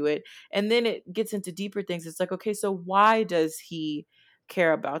attention to it. And then it gets into deeper things. It's like, okay, so why does he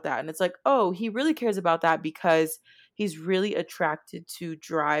care about that? And it's like, oh, he really cares about that because he's really attracted to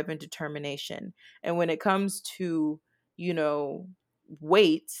drive and determination. And when it comes to, you know,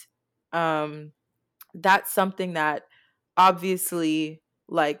 weight, that's something that obviously,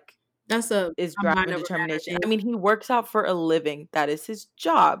 like, That's is a drive mind and over matter determination. thing. I mean, he works out for a living. That is his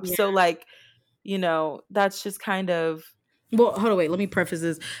job. Yeah. So, like, you know, that's just kind of. Well, hold on, wait. Let me preface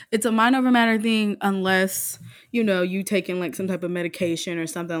this. It's a mind over matter thing unless, you know, you taking like some type of medication or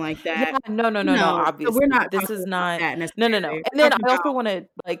something like Yeah, that. no, No, so obviously. we're not This talking is about not. that No, necessarily. And We're then talking I also about, want to,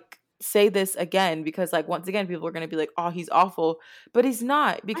 like, say this again because, like, once again, people are going to be like, oh, he's awful. But he's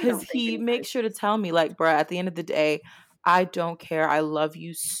not, I because don't think he makes anybody's. sure to tell me, like, bruh, at the end of the day, I don't care. I love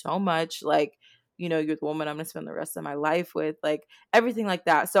you so much. Like, you know, you're the woman I'm going to spend the rest of my life with, like, everything like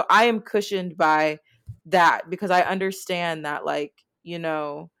that. So I am cushioned by that because I understand that, like, you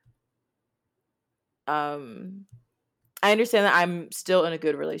know, um, I understand that I'm still in a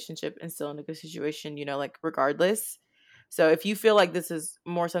good relationship and still in a good situation, you know, like, regardless. So if you feel like this is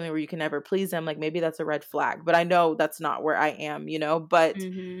more something where you can never please him, like, maybe that's a red flag. But I know that's not where I am, you know. But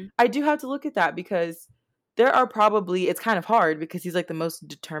Mm-hmm. I do have to look at that because there are probably, it's kind of hard because he's like the most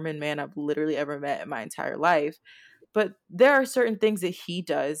determined man I've literally ever met in my entire life. But there are certain things that he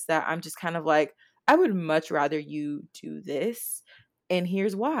does that I'm just kind of like, I would much rather you do this. And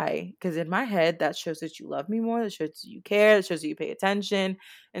here's why. Because in my head, that shows that you love me more, that shows that you care, that shows that you pay attention.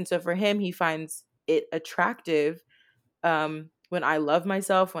 And so for him, he finds it attractive, when I love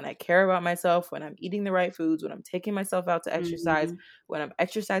myself, when I care about myself, when I'm eating the right foods, when I'm taking myself out to exercise, Mm-hmm. when I'm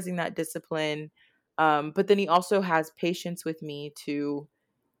exercising that discipline. But then he also has patience with me to,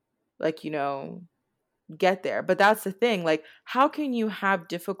 like, you know, get there. But that's the thing. Like, how can you have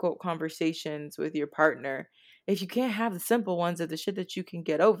difficult conversations with your partner if you can't have the simple ones of the shit that you can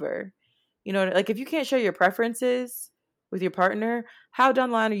get over? You know, like, if you can't share your preferences with your partner, how down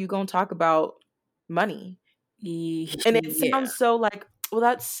the line are you going to talk about money? And it Yeah, sounds so like, well,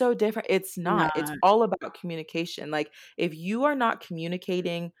 that's so different. It's not. It's not. all about communication. Like, if you are not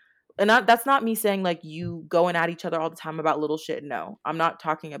communicating, and that's not me saying like you going at each other all the time about little shit. No, I'm not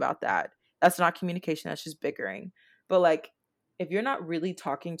talking about that. That's not communication. That's just bickering. But, like, if you're not really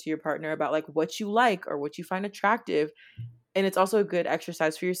talking to your partner about like what you like or what you find attractive, and it's also a good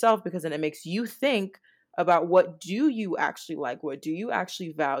exercise for yourself because then it makes you think about what do you actually like, what do you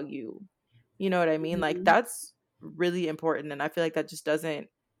actually value. You know what I mean? Like, Mhm. that's really important. And I feel like that just doesn't,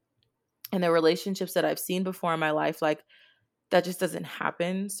 in the relationships that I've seen before in my life, like, that just doesn't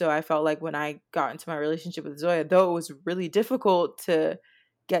happen. So I felt like when I got into my relationship with Zoya, though it was really difficult to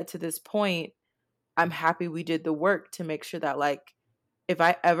get to this point, I'm happy we did the work to make sure that, like, if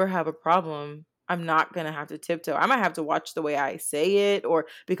I ever have a problem, I'm not going to have to tiptoe. I might have to watch the way I say it, or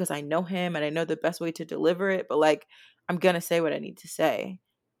because I know him and I know the best way to deliver it, but, like, I'm going to say what I need to say,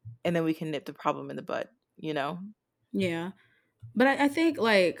 and then we can nip the problem in the bud, you know? Yeah. But I think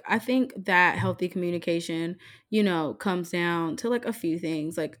that healthy communication, you know, comes down to like a few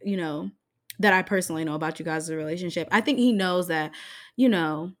things, like, you know, that I personally know about you guys' relationship. I think he knows that, you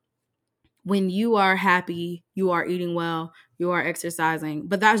know, when you are happy, you are eating well, you are exercising.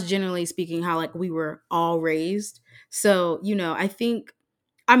 But that's generally speaking how like we were all raised. So, you know, I think,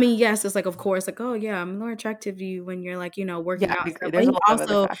 I mean, yes, it's like, of course, like, oh yeah, I'm more attractive to you when you're like, you know, working Yeah, out I and agree. stuff. But There's a he lot of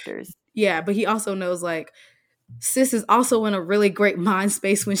other also, factors. yeah, but he also knows like sis is also in a really great mind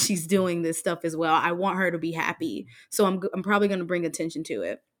space when she's doing this stuff as well. I want her to be happy. So I'm probably going to bring attention to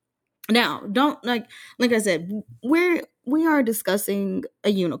it. Now, don't like I said, we are discussing a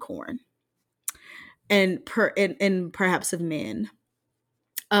unicorn and perhaps of men.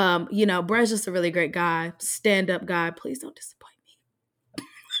 You know, Brad's just a really great guy, stand-up guy. Please don't disappoint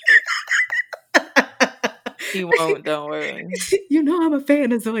He me. won't, don't worry. You know I'm a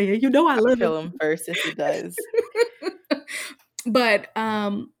fan of Zoya. You know I I'll love kill him first if he does. him. but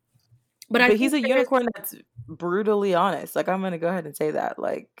but I But think he's a there's unicorn that's brutally honest. Like, I'm gonna go ahead and say that.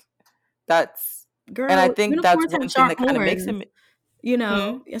 Like, that's, and I girl, think that's unicorns have one thing sharp that kind of makes horns. him. You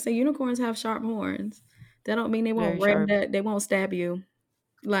Hmm, know, I say unicorns have sharp horns. That don't mean very sharp. they won't stab you.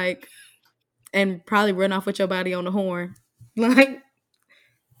 Like, and probably run off with your body on the horn. Like,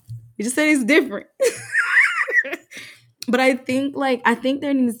 you just said it's different. But I think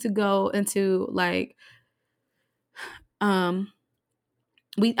there needs to go into like I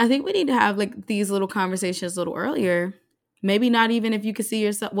think we need to have like these little conversations a little earlier. Maybe not even if you can see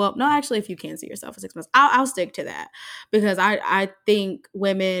yourself. Well, no, actually, if you can see yourself for 6 months, I'll stick to that because I think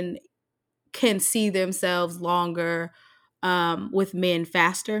women can see themselves longer with men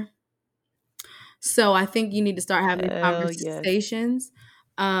faster. So I think you need to start having Hell yes. conversations.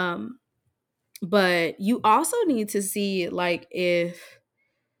 But you also need to see like if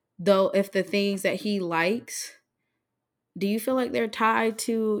the things that he likes, do you feel like they're tied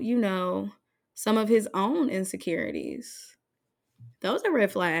to, some of his own insecurities? Those are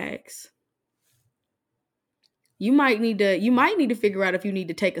red flags. You might need to figure out if you need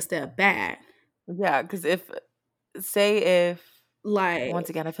to take a step back. Yeah, because if Like, once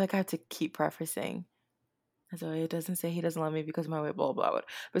again, I feel like I have to keep prefacing. So it doesn't say he doesn't love me because of my weight, blah, blah, blah.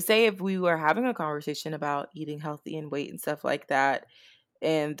 But say if we were having a conversation about eating healthy and weight and stuff like that,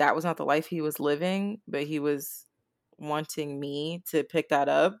 and that was not the life he was living, but he was wanting me to pick that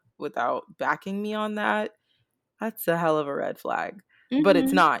up without backing me on that, that's a hell of a red flag. But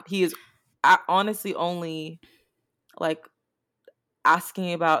it's not. He is honestly only like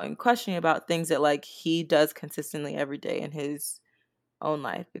asking about and questioning about things that like he does consistently every day in his own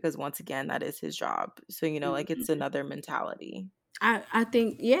life, because once again, that is his job. So, like it's another mentality. I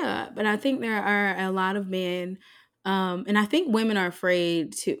think, yeah, but I think there are a lot of men, and I think women are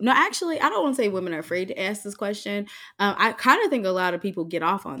afraid to. No, actually, I don't want to say women are afraid to ask this question. I kind of think a lot of people get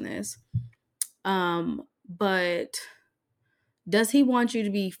off on this. But does he want you to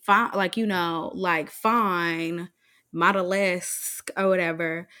be fine, like fine, model-esque or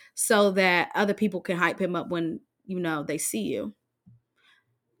whatever, so that other people can hype him up when they see you?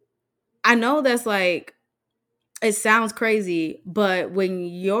 I know that's like, it sounds crazy, but when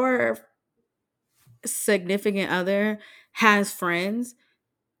your significant other has friends,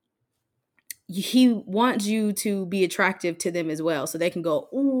 he wants you to be attractive to them as well, so they can go,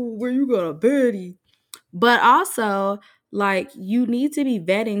 "Ooh, where you gonna Betty?" But also, like, you need to be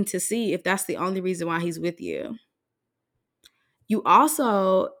vetting to see if that's the only reason why he's with you. You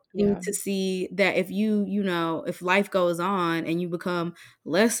also need to see that if if life goes on and you become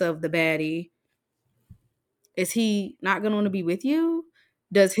less of the baddie, is he not going to want to be with you?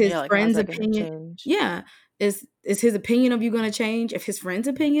 Does his Yeah, like how's friend's that gonna opinion, change? yeah, is his opinion of you going to change if his friends'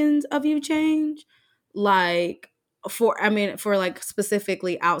 opinions of you change? Like, for like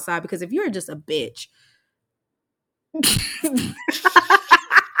specifically outside, because if you're just a bitch,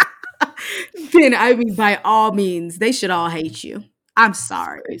 then I mean, by all means, they should all hate you. I'm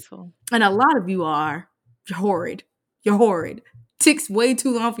sorry. Disgraceful. And a lot of you are. You're horrid. You're horrid. Takes way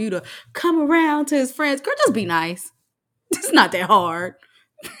too long for you to come around to his friends. Girl, just be nice. It's not that hard.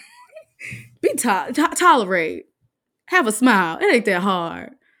 Be tolerate. Have a smile. It ain't that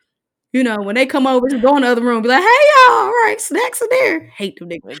hard. When they come over, just go in the other room, be like, "Hey y'all, all right, snacks in there." Hate them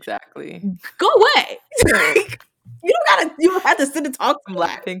niggas. Exactly. Go away. You don't have to sit and talk. I'm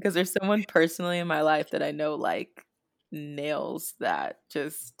laughing because there's someone personally in my life that I know like nails that.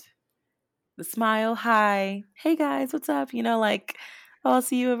 Just the smile, hi, hey guys, what's up? Like, oh, I'll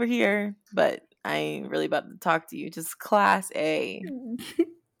see you over here, but I ain't really about to talk to you. Just class A.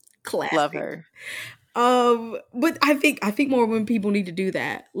 Classic. Love her. But I think more when people need to do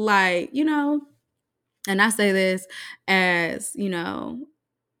that. Like, and I say this as,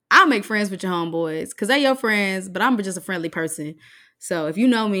 I'll make friends with your homeboys because they're your friends, but I'm just a friendly person. So if you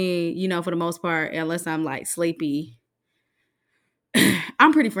know me, for the most part, unless I'm like sleepy,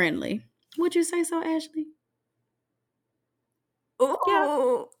 I'm pretty friendly. Would you say so, Ashley?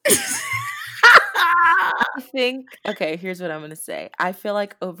 Yeah. I think, okay, here's what I'm going to say. I feel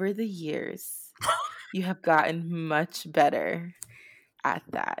like over the years, you have gotten much better at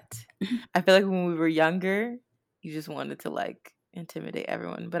that. I feel like when we were younger, you just wanted to like intimidate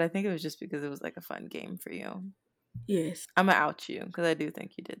everyone. But I think it was just because it was like a fun game for you. Yes. I'm going to out you because I do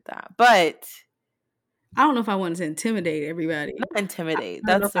think you did that. But I don't know if I wanted to intimidate everybody. Not intimidate.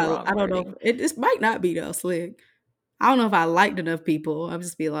 That's the wrong I don't know. wording. This might not be though, Slick. I don't know if I liked enough people. I'll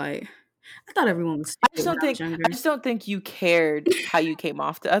just be like, I thought everyone was stupid when I was younger. I just don't think you cared how you came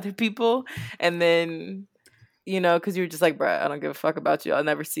off to other people. And then, because you were just like, bruh, I don't give a fuck about you. I'll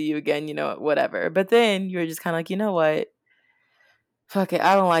never see you again, whatever. But then you were just kind of like, you know what? Fuck it.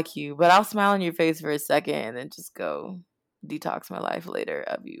 I don't like you. But I'll smile in your face for a second and then just go detox my life later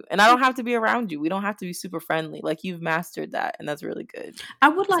of you. And I don't have to be around you. We don't have to be super friendly. Like, you've mastered that. And that's really good. I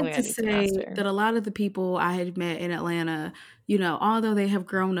would like to say that a lot of the people I had met in Atlanta, although they have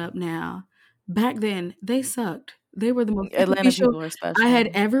grown up now, back then they sucked. They were the most Atlanta superficial people are I had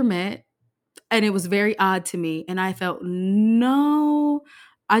special. ever met, and it was very odd to me, and I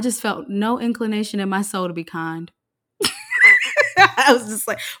just felt no inclination in my soul to be kind. I was just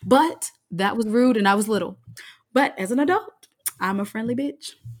like, but that was rude and I was little. But as an adult, I'm a friendly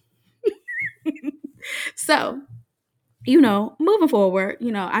bitch. So, moving forward,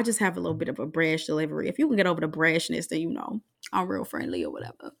 I just have a little bit of a brash delivery. If you can get over the brashness, then I'm real friendly or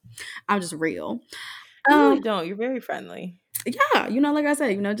whatever. I'm just real. You really don't. You're very friendly. Yeah, like I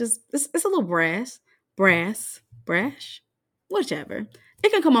said, just it's a little brash, whichever.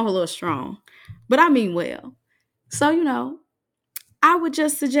 It can come off a little strong, but I mean well. So, I would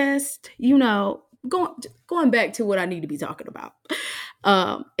just suggest, going back to what I need to be talking about,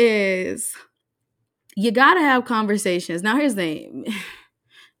 is you gotta have conversations. Now, here's the thing: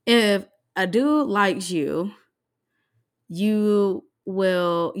 if a dude likes you, you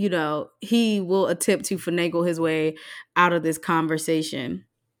will, he will attempt to finagle his way out of this conversation.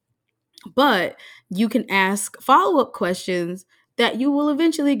 But you can ask follow-up questions that you will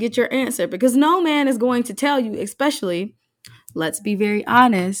eventually get your answer, because no man is going to tell you, especially, let's be very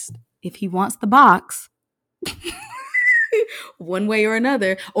honest, if he wants the box one way or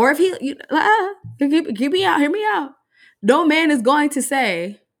another, or if hear me out. No man is going to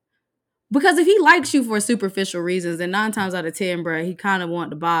say, because if he likes you for superficial reasons, then 9 times out of 10, bruh, he kind of want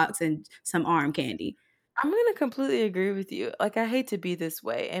the box and some arm candy. I'm gonna completely agree with you. Like, I hate to be this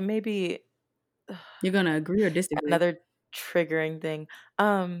way, and maybe You're gonna agree or disagree? another triggering thing.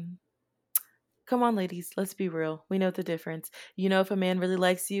 Come on, ladies, let's be real. We know the difference. You know if a man really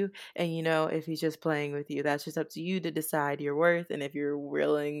likes you, and you know if he's just playing with you. That's just up to you to decide your worth and if you're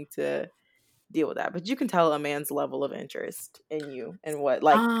willing to deal with that. But you can tell a man's level of interest in you and what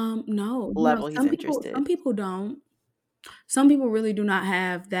No, level he's some interested. people don't. Some people really do not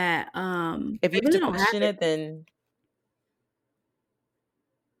have that. If They you have really to don't have question it. it, then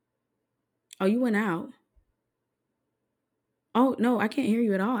Oh, you went out. Oh no, I can't hear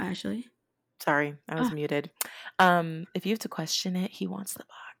you at all, Ashley. sorry, I was Ah, muted. If you have to question it, he wants the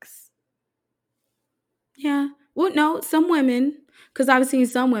box. yeah. Well, no, some women, because I've seen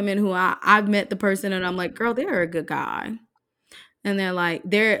some women who I've met the person and I'm like, girl, they're a good guy. And they're like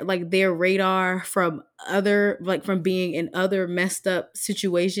their radar from from being in other messed up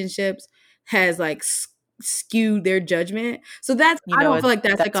situationships has skewed their judgment. So You I know don't what? feel like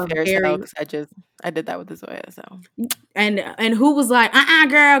that's like That's a fair as hell very, because I did that with Zoya. So and who was like,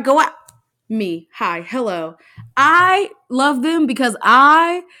 girl, go out. Me, hi, hello. I love them because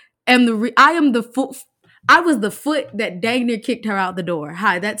I am I am the foot. I was the foot that dang near kicked her out the door.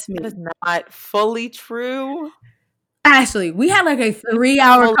 Hi, that's me. that is not fully true. Ashley, we had like a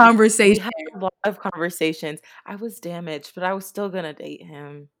 3-hour We conversation. had a lot of conversations. I was damaged, but I was still gonna date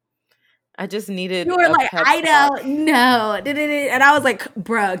him. I just needed You were a like, pep I talk. don't know. And I was like,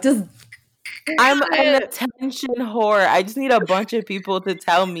 bruh, just. I'm an attention whore. I just need a bunch of people to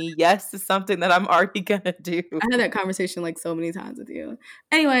tell me yes to something that I'm already gonna do. I had that conversation like so many times with you.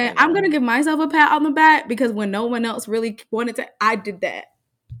 Anyway, I I'm know. going to give myself a pat on the back because when no one else really wanted to, I did that.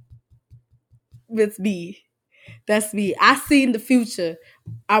 It's me. That's me. I seen the future.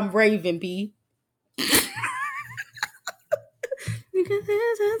 I'm Raven B. Because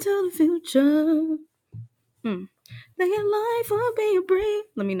there's into the future. Thinking life will be a breeze.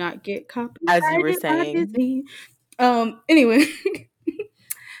 Let me not get As you were copyrighted by saying, Disney. Anyway.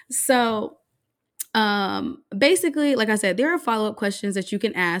 So basically, like I said, there are follow-up questions that you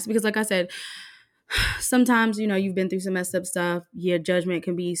can ask because like I said, sometimes you've been through some messed up stuff. Your judgment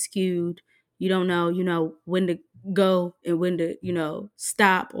can be skewed. You don't know when to go and when to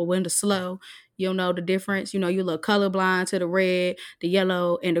stop or when to slow. You don't know the difference. You're a little colorblind to the red, the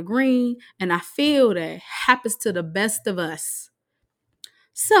yellow, and the green. And I feel that happens to the best of us.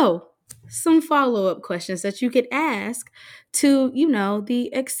 So some follow-up questions that you could ask to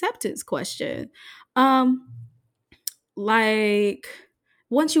the acceptance question. Like,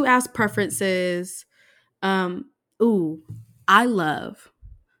 once you ask preferences, ooh, I love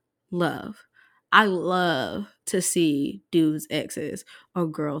I love to see dudes exes or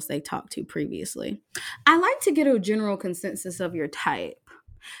girls they talked to previously. I like to get a general consensus of your type.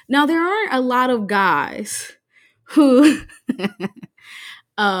 Now, there aren't a lot of guys who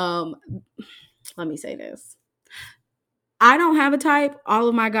let me say this. I don't have a type. All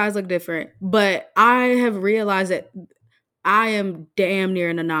of my guys look different, but I have realized that I am damn near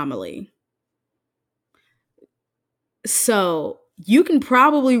an anomaly. So you can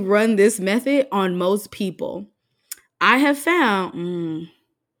probably run this method on most people. I have found,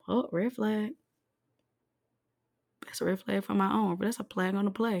 red flag. That's a red flag for my own, but that's a flag on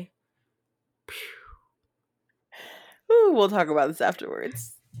the play. Ooh, we'll talk about this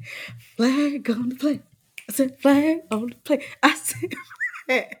afterwards. Flag on the play. I said flag on the play. I said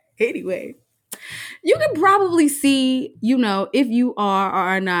flag. Anyway, you can probably see, if you are or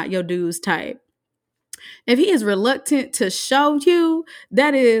are not your dude's type. If he is reluctant to show you,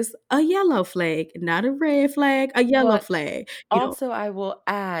 that is a yellow flag, not a red flag, a yellow But flag. also, I will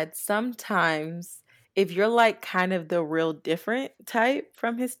add, sometimes if you're like kind of the real different type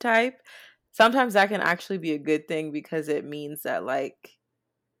from his type, sometimes that can actually be a good thing because it means that like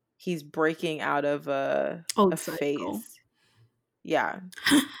he's breaking out of a old cycle. phase. Yeah.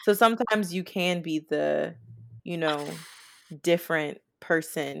 So sometimes you can be the, different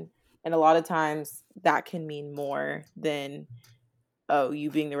person. And a lot of times that can mean more than, oh,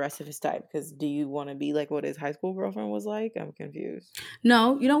 you being the rest of his type. Because do you want to be like what his high school girlfriend was like? I'm confused.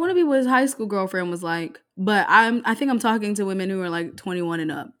 No, you don't want to be what his high school girlfriend was like. But I think I'm talking to women who are like 21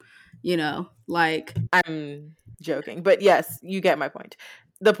 and up. Like I'm joking. But yes, you get my point.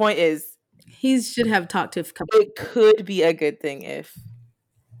 The point is, he should have talked to. it could be a good thing if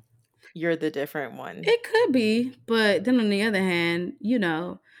you're the different one. It could be, but then on the other hand,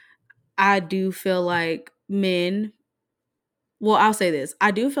 I do feel like men. Well, I'll say this: I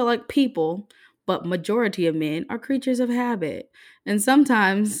do feel like people, but majority of men are creatures of habit, and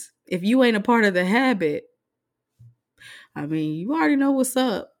sometimes if you ain't a part of the habit, I mean, you already know what's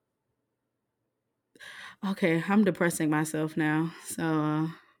up. Okay, I'm depressing myself now, so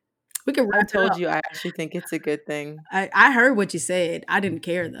we can wrap I it told up. you I actually think it's a good thing. I heard what you said. I didn't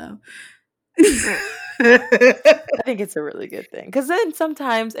care though. I think it's a really good thing. Because then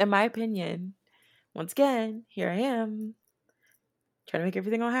sometimes, in my opinion, once again, here I am, trying to make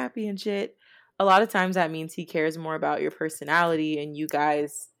everything all happy and shit. A lot of times that means he cares more about your personality and you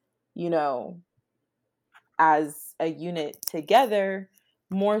guys, as a unit together,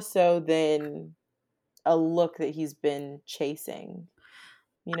 more so than a look that he's been chasing.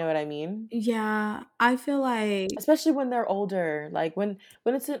 You know what I mean? Yeah, I feel like Especially when they're older. Like when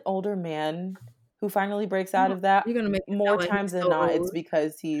it's an older man who finally breaks out of that, you're gonna make it more sound like times he's than so not, it's old.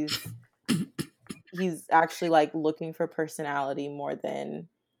 because he's actually like looking for personality more than,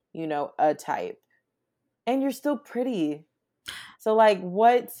 a type. And you're still pretty. So like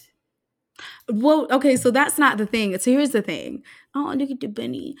what? Well, okay, so that's not the thing. So here's the thing. Oh, look at the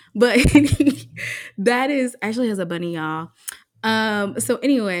bunny. But that is actually has a bunny, y'all. So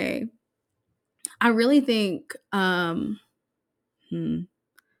anyway, I really think all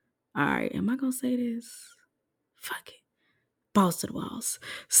right, am I gonna say this? Fuck it. Balls to the walls.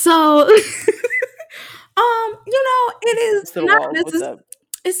 So it is To the not walls. What's up?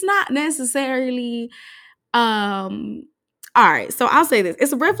 it's not necessarily all right, so I'll say this.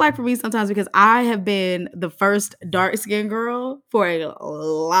 It's a red flag for me sometimes because I have been the first dark skinned girl for a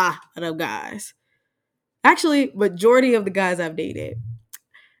lot of guys. Actually, majority of the guys I've dated.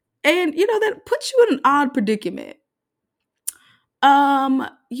 And that puts you in an odd predicament. Um,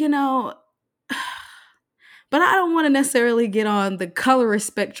 you know, but I don't want to necessarily get on the colorist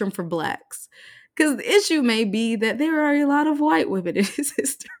spectrum for blacks. Because the issue may be that there are a lot of white women in his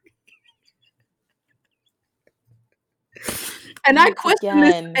history. And I question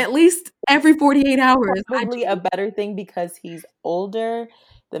this Again, at least every 48 hours. probably a better thing because he's older.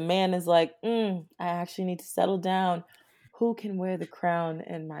 The man is like, I actually need to settle down. Who can wear the crown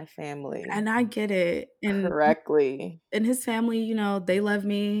in my family? And I get it. Correctly. And his family, they love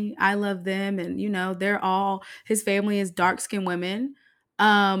me. I love them. And, his family is dark-skinned women.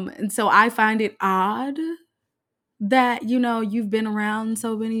 And so I find it odd that, you've been around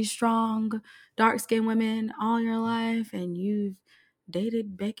so many strong, dark-skinned women all your life and you've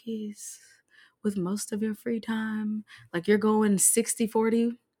dated Becky's with most of your free time. Like you're going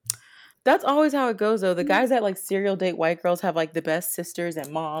 60-40. That's always how it goes, though. The guys that like serial date white girls have like the best sisters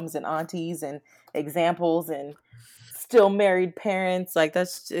and moms and aunties and examples and still married parents. Like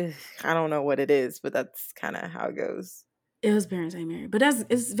that's, I don't know what it is, but that's kind of how it goes. It was parents ain't married, but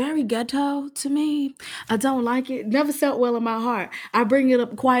it's very ghetto to me. I don't like it. Never felt well in my heart. I bring it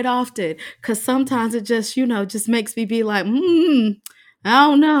up quite often because sometimes it just just makes me be like, I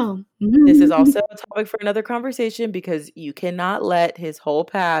don't know. This is also a topic for another conversation because you cannot let his whole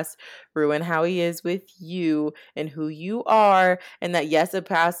past ruin how he is with you and who you are. And that, yes, a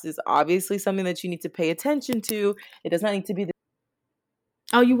past is obviously something that you need to pay attention to. It does not need to be the.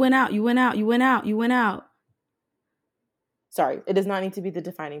 Oh, you went out. Sorry, it does not need to be the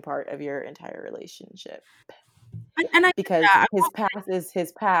defining part of your entire relationship. And because his past is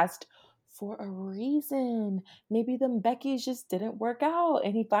his past for a reason. Maybe them Beckys just didn't work out.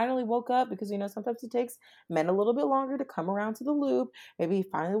 And he finally woke up because, sometimes it takes men a little bit longer to come around to the loop. Maybe he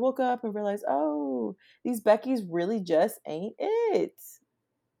finally woke up and realized, oh, these Beckys really just ain't it.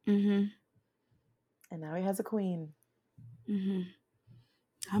 Mm-hmm. And now he has a queen. Mm-hmm.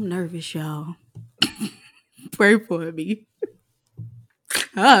 I'm nervous, y'all. Pray for me.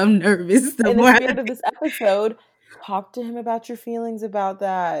 I'm nervous. In the spirit of this episode, talk to him about your feelings about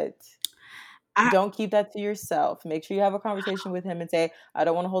that. Don't keep that to yourself. Make sure you have a conversation with him and say, I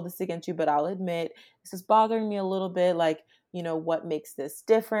don't want to hold this against you, but I'll admit this is bothering me a little bit. Like, what makes this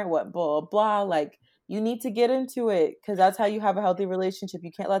different? What blah, blah. Like, you need to get into it because that's how you have a healthy relationship.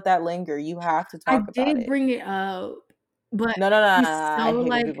 You can't let that linger. You have to talk about it. I did bring it up, but no. I hate when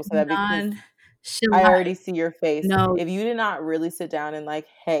like people say that because she'll I already see your face. No. If you did not really sit down and like,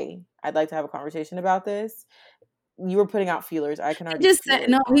 hey, I'd like to have a conversation about this, you were putting out feelers. I can already just feel said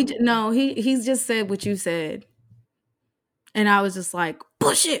it. he's just said what you said, and I was just like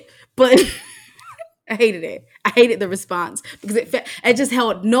bullshit. But I hated it. I hated the response because it just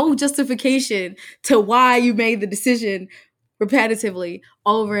held no justification to why you made the decision repetitively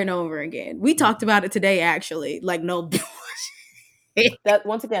over and over again. We talked about it today, actually. Like, no bullshit. That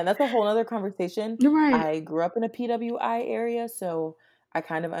once again, that's a whole other conversation. You're right. I grew up in a PWI area, so I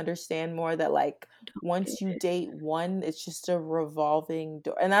kind of understand more that like once you date one, it's just a revolving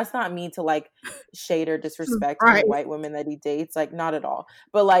door. And that's not me to like shade or disrespect any white women that he dates, like not at all.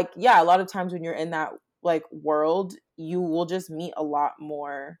 But like, yeah, a lot of times when you're in that like world, you will just meet a lot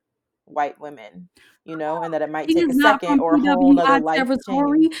more white women, and that it might take a second or a whole nother life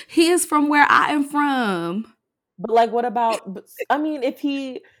change. He is from where I am from. But like, what about, I mean, if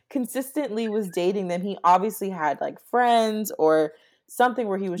he consistently was dating them, he obviously had like friends or something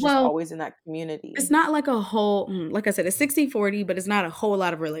where he was just always in that community. It's not like a whole, like I said, it's 60-40, but it's not a whole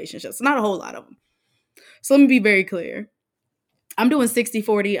lot of relationships. Not a whole lot of them. So let me be very clear. I'm doing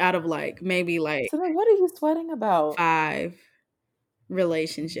 60-40 out of like maybe like. So then what are you sweating about? 5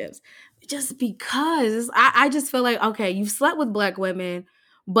 relationships. Just because I just feel like, okay, you've slept with black women,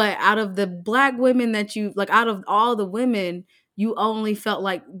 but out of the black women that you like, out of all the women, you only felt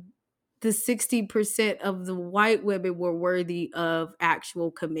like the 60% of the white women were worthy of actual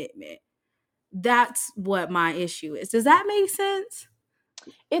commitment. That's what my issue is. Does that make sense?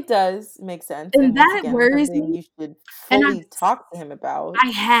 It does make sense. And that worries me. You should fully talk to him about. I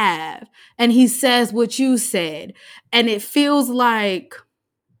have. And he says what you said. And it feels like.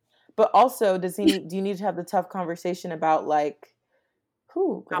 But also, do you need to have the tough conversation about like,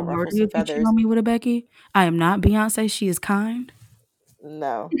 who gonna ruffle some feathers? You cheat on me with a Becky? I am not Beyonce. She is kind.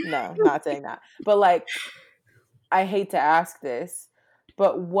 No, not saying that. But like, I hate to ask this,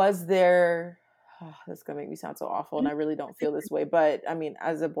 but was there, this is going to make me sound so awful and I really don't feel this way, but I mean,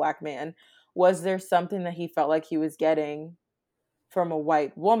 as a black man, was there something that he felt like he was getting from a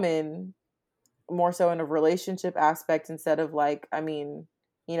white woman more so in a relationship aspect instead of like, I mean,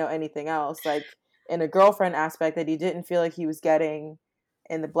 anything else, like in a girlfriend aspect that he didn't feel like he was getting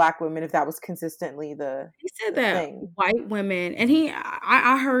in the black women, if that was consistently he said that thing. White women, and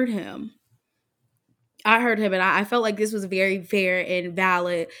I heard him. And I felt like this was very fair and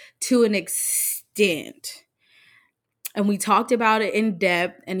valid to an extent. And we talked about it in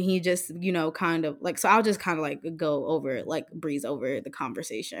depth, and he just, kind of like, so I'll just kind of like go over it, like breeze over the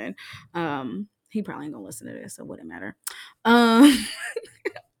conversation. He probably ain't gonna listen to this, so it wouldn't matter.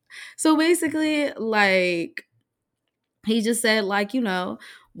 So basically, like, he just said, like,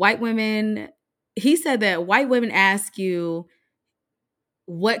 white women, he said that white women ask you,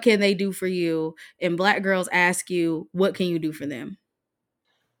 what can they do for you? And black girls ask you, what can you do for them?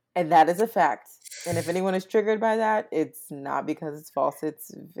 And that is a fact. And if anyone is triggered by that, it's not because it's false.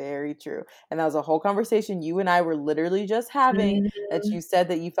 It's very true. And that was a whole conversation you and I were literally just having that you said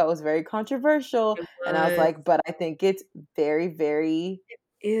that you felt was very controversial. And I was like, but I think it's very, very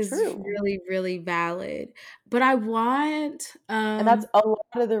true. Really, really valid. But I want... and that's a lot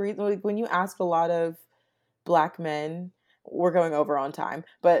of the reason, like, when you ask a lot of black men, we're going over on time,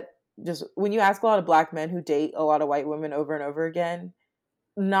 but just when you ask a lot of black men who date a lot of white women over and over again,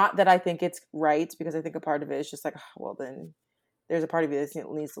 not that I think it's right, because I think a part of it is just like, well, then there's a part of you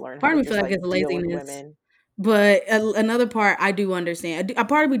that needs to learn how to just like it's deal with women. But another part I do understand. A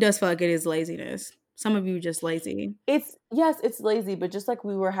part of me does feel like it is laziness. Some of you are just lazy. It's lazy, but just like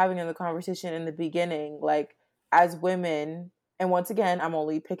we were having in the conversation in the beginning, like as women, and once again, I'm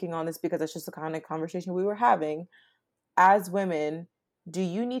only picking on this because that's just the kind of conversation we were having. As women, do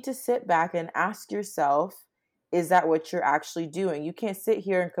you need to sit back and ask yourself, is that what you're actually doing? You can't sit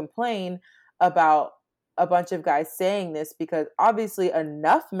here and complain about a bunch of guys saying this, because obviously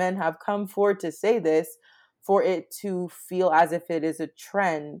enough men have come forward to say this for it to feel as if it is a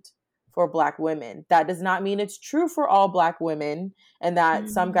trend for Black women. That does not mean it's true for all Black women, and that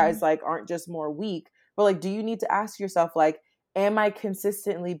some guys like aren't just more weak, but like, do you need to ask yourself, like, am I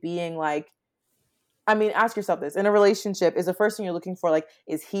consistently being like, I mean, ask yourself this. In a relationship, is the first thing you're looking for, like,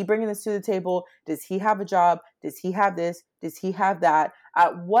 is he bringing this to the table? Does he have a job? Does he have this? Does he have that?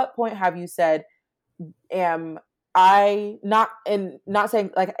 At what point have you said, am I not, and not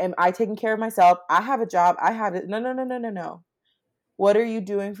saying like, am I taking care of myself? I have a job. I have it. No, no, no, no, no, no. What are you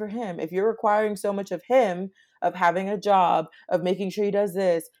doing for him? If you're requiring so much of him, of having a job, of making sure he does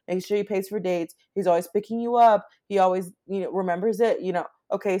this, making sure he pays for dates, he's always picking you up, he always, remembers it,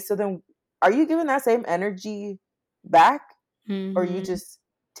 okay, so then are you giving that same energy back? Or are you just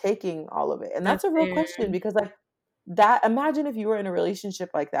taking all of it? And that's a real question, because like that, imagine if you were in a relationship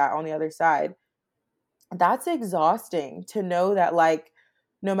like that on the other side. That's exhausting to know that, like,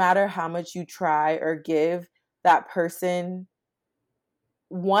 no matter how much you try or give, that person,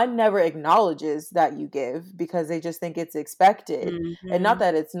 one, never acknowledges that you give because they just think it's expected. And not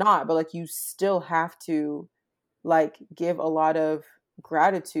that it's not, but like, you still have to like give a lot of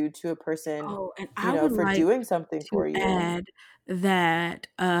gratitude to a person, Oh, and I would for like doing something to for you. add that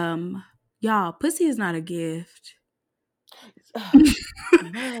y'all, pussy is not a gift.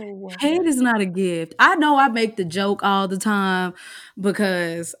 No. Head is not a gift. I know I make the joke all the time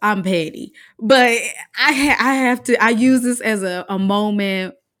because I'm petty, but I have to. I use this as a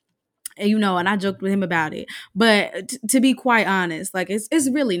moment, and and I joked with him about it. But to be quite honest, like it's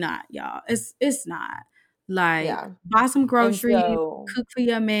really not, y'all. It's not. Like, Yeah. buy some And groceries, so, cook for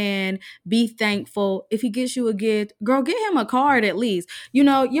your man, be thankful. If he gets you a gift, girl, get him a card at least.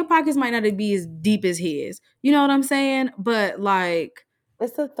 Your pockets might not be as deep as his. You know what I'm saying? But like,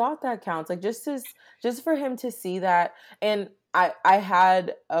 it's the thought that counts. Like, just for him to see that. And I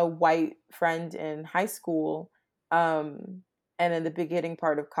had a white friend in high school, and in the beginning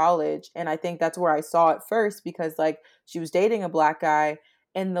part of college, and I think that's where I saw it first, because like, she was dating a Black guy,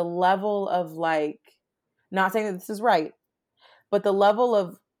 and the level of like, not saying that this is right, but the level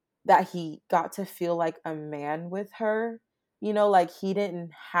of that he got to feel like a man with her, like, he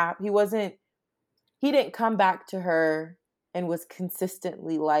didn't come back to her and was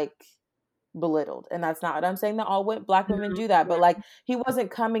consistently like belittled. And that's not what I'm saying, that all Black women do that, but like, he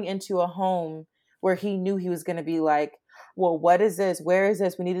wasn't coming into a home where he knew he was going to be like, well, what is this? Where is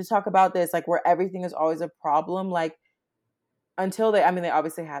this? We need to talk about this. Like, where everything is always a problem. Like, until they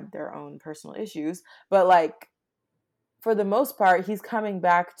obviously had their own personal issues, but like, for the most part, he's coming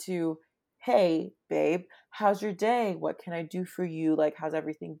back to, hey, babe, how's your day? What can I do for you? Like, how's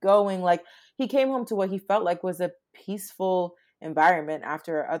everything going? Like, he came home to what he felt like was a peaceful environment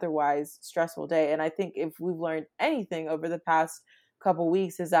after an otherwise stressful day. And I think if we've learned anything over the past couple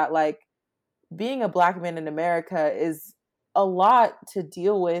weeks, is that like, being a Black man in America is a lot to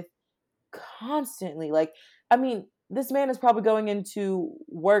deal with constantly. Like, this man is probably going into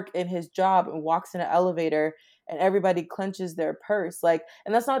work in his job and walks in an elevator and everybody clenches their purse. Like,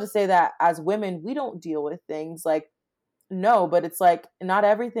 and that's not to say that as women we don't deal with things, like, no, but it's like, not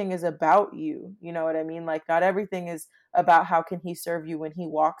everything is about you. You know what I mean? Like, not everything is about how can he serve you when he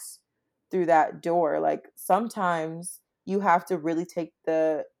walks through that door. Like, sometimes you have to really take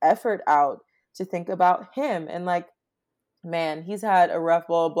the effort out to think about him. And like, man, he's had a rough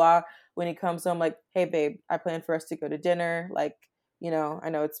blah blah. When he comes home, like, hey babe, I plan for us to go to dinner. Like, I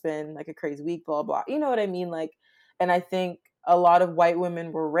know it's been like a crazy week, blah blah. You know what I mean? Like, and I think a lot of white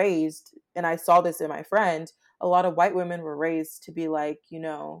women were raised, and I saw this in my friend, a lot of white women were raised to be like,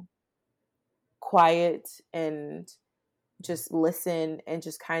 quiet and just listen and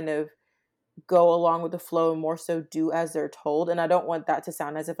just kind of go along with the flow, and more so do as they're told. And I don't want that to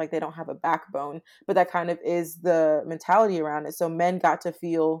sound as if like they don't have a backbone, but that kind of is the mentality around it. So men got to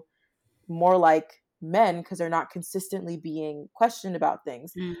feel more like men because they're not consistently being questioned about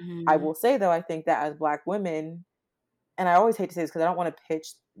things. I will say though, I think that as Black women, and I always hate to say this because I don't want to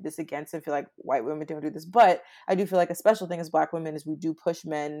pitch this against and feel like white women don't do this, but I do feel like a special thing as Black women is we do push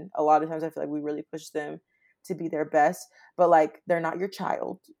men. A lot of times I feel like we really push them to be their best, but like, they're not your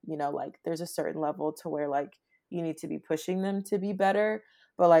child, like, there's a certain level to where like, you need to be pushing them to be better,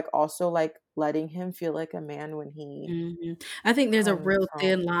 but like, also like letting him feel like a man when he I think there's a comes real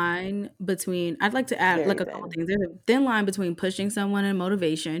thin home. line between, I'd like to add like Very a couple thin. things. There's a thin line between pushing someone and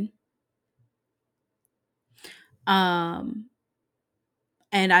motivation. And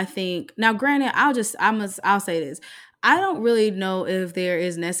I think, now granted, I'll say this. I don't really know if there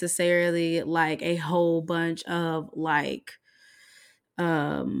is necessarily like a whole bunch of like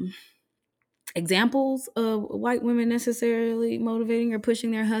examples of white women necessarily motivating or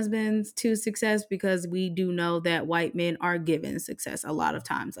pushing their husbands to success, because we do know that white men are given success a lot of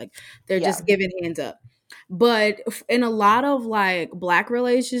times. Like they're Yeah. just given hands up. But in a lot of like black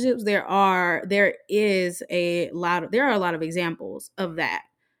relationships, there are a lot of examples of that.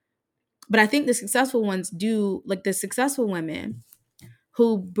 But I think the successful ones do, like the successful women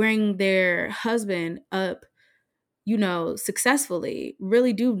who bring their husband up, successfully,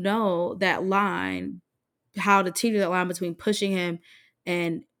 really do know that line, how to teeter that line between pushing him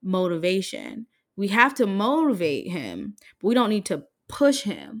and motivation. We have to motivate him, but we don't need to push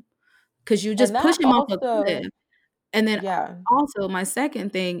him, because you And just push that him off a also, cliff. And then yeah. also, my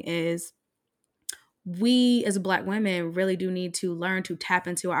second thing is, we as black women really do need to learn to tap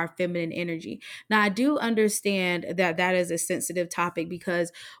into our feminine energy. Now, I do understand that that is a sensitive topic,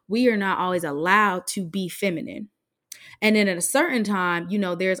 because we are not always allowed to be feminine. And then at a certain time,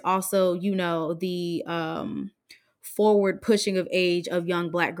 there's also, the forward pushing of age of young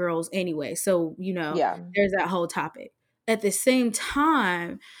black girls anyway. So, Yeah. there's that whole topic. At the same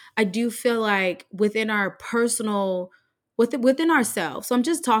time, I do feel like within our personal, within ourselves. So I'm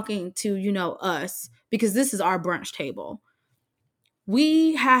just talking to, us, because this is our brunch table.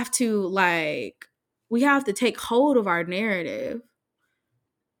 We have to take hold of our narrative.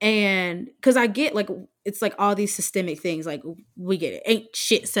 And because I get, like, it's like all these systemic things, like, we get it. Ain't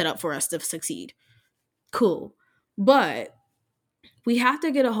shit set up for us to succeed. Cool. But we have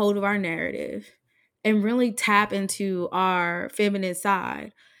to get a hold of our narrative and really tap into our feminine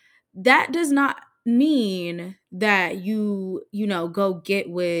side. That does not mean that go get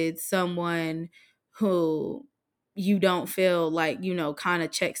with someone who you don't feel like, kind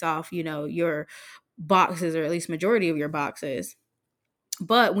of checks off, your boxes, or at least majority of your boxes.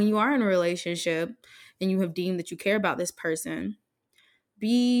 But when you are in a relationship and you have deemed that you care about this person,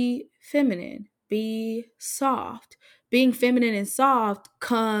 be feminine, be soft. Being feminine and soft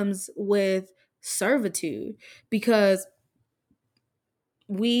comes with servitude, because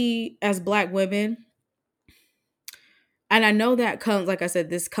we as black women, and I know that comes, like I said,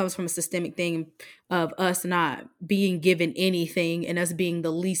 this comes from a systemic thing of us not being given anything and us being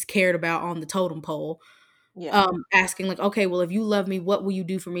the least cared about on the totem pole. Yeah. Asking like, okay, well, if you love me, what will you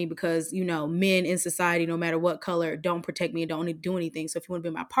do for me? Because, men in society, no matter what color, don't protect me and don't do anything. So if you want to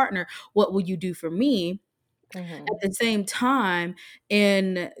be my partner, what will you do for me? Mm-hmm. At the same time,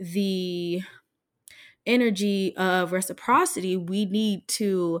 in the energy of reciprocity, we need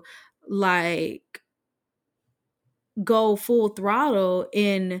to like go full throttle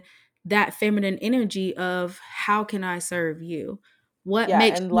in that feminine energy of, how can I serve you? What Yeah.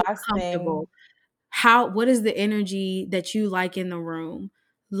 makes And you last thing, comfortable? What is the energy that you like in the room?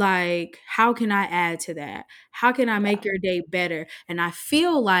 Like, how can I add to that? How can I yeah. make your day better? And I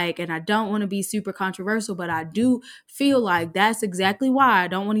feel like, and I don't want to be super controversial, but I do feel like that's exactly why I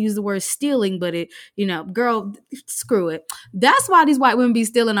don't want to use the word stealing, but it, girl, screw it. That's why these white women be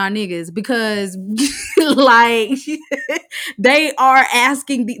stealing our niggas, because like they are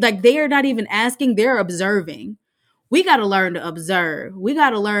asking, like they are not even asking, they're observing. We got to learn to observe. We got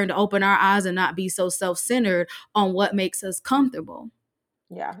to learn to open our eyes and not be so self-centered on what makes us comfortable.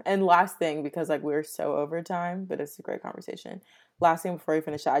 Yeah. And last thing, because like we're so over time, but it's a great conversation. Last thing before we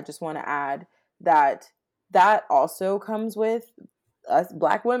finish, I just want to add that that also comes with us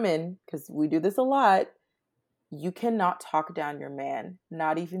black women, because we do this a lot. You cannot talk down your man,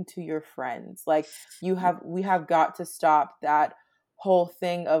 not even to your friends. Like we have got to stop that whole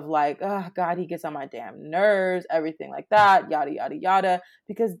thing of like, oh God, he gets on my damn nerves, everything like that, yada, yada, yada.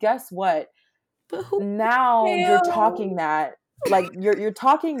 Because guess what? But who Now you're talking cares? that, like you're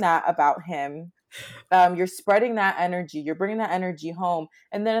talking that about him. You're spreading that energy, you're bringing that energy home.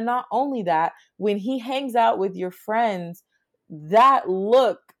 And then not only that, when he hangs out with your friends, that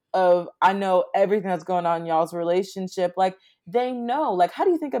look of, I know everything that's going on in y'all's relationship, like they know, like how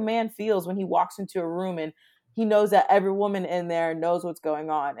do you think a man feels when he walks into a room and he knows that every woman in there knows what's going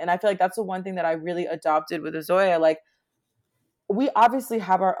on? And I feel like that's the one thing that I really adopted with Azoya. Like we obviously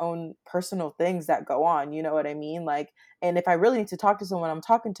have our own personal things that go on, you know what I mean? Like, and if I really need to talk to someone, I'm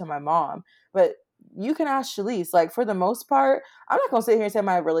talking to my mom. But you can ask Shalise. Like, for the most part, I'm not gonna sit here and say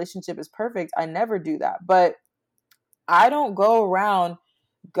my relationship is perfect. I never do that. But I don't go around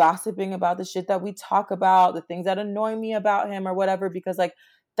gossiping about the shit that we talk about, the things that annoy me about him or whatever, because like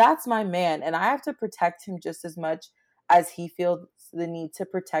that's my man and I have to protect him just as much as he feels the need to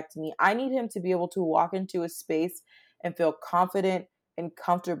protect me. I need him to be able to walk into a space and feel confident and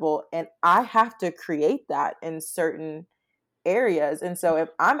comfortable, and I have to create that in certain areas. And so if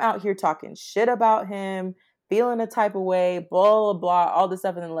I'm out here talking shit about him, feeling a type of way, blah, blah, blah, all this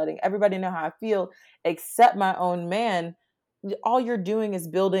stuff, and then letting everybody know how I feel, except my own man, all you're doing is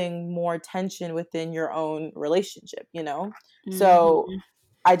building more tension within your own relationship, you know? So Mhm.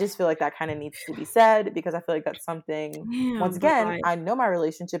 I just feel like that kind of needs to be said, because I feel like that's something, once Damn, but again, like, I know my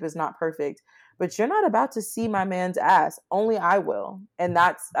relationship is not perfect, but you're not about to see my man's ass. Only I will. And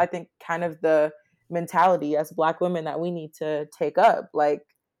that's, I think, kind of the mentality as Black women that we need to take up. Like,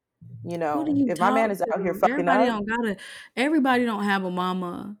 you who do know, you if my man talk is out here to? fucking up, Everybody don't have a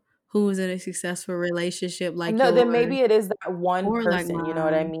mama who is in a successful relationship like no, then yours maybe it is that one or like person, you know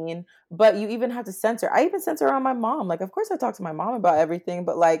what I mine. mean? But you even have to censor. I even censor around my mom. Like, of course I talk to my mom about everything,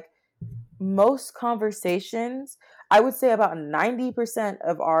 but like, most conversations, I would say about 90%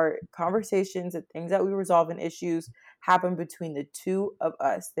 of our conversations and things that we resolve in issues happen between the two of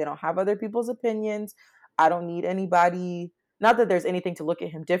us. They don't have other people's opinions. I don't need anybody, not that there's anything to look at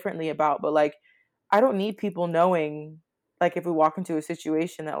him differently about, but like, I don't need people knowing, like, if we walk into a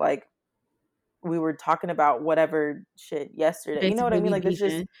situation that like we were talking about whatever shit yesterday. You know what I Basically, mean? we Like, it's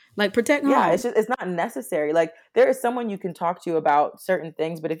just, beefing. Like, protect yeah, home. it's not necessary. Like, there is someone you can talk to about certain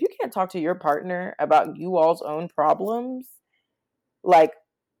things, but if you can't talk to your partner about you all's own problems, like,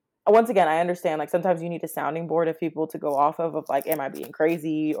 once again, I understand, like, sometimes you need a sounding board of people to go off of like, am I being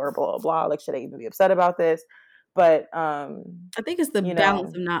crazy or blah blah blah, like, should I even be upset about this? But I think it's the you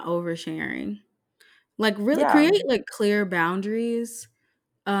balance know, of not oversharing. Like, really yeah, create like clear boundaries.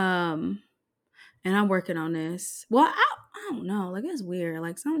 Um, and I'm working on this. Well, I don't know. Like, it's weird.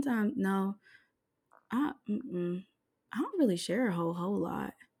 Like, sometimes no, I don't really share a whole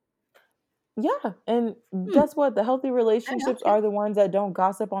lot. yeah. And Hmm. guess what? The healthy Hey, relationships okay. are the ones that don't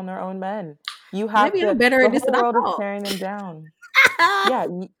gossip on their own men. You have Maybe I'm to, better the at this whole than I world is thought. tearing them down. Yeah,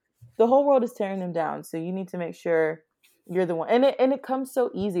 the whole world is tearing them down, so you need to make sure you're the one. And it comes so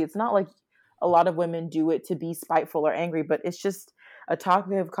easy. It's not like a lot of women do it to be spiteful or angry, but it's just a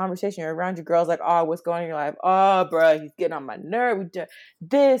topic of conversation. You're around your girls, like, oh, what's going on in your life? Oh, bro, he's getting on my nerve. We do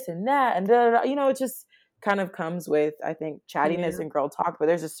this and that and da, da, da. You know, it just kind of comes with, I think, chattiness Yeah. and girl talk, but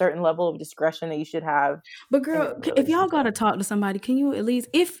there's a certain level of discretion that you should have But in girl, your if y'all gotta relationship. talk to somebody, can you at least,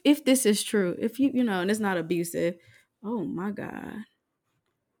 if this is true, if you know, and it's not abusive, oh my God.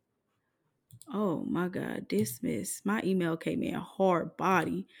 Oh my God, dismiss. My email came in hard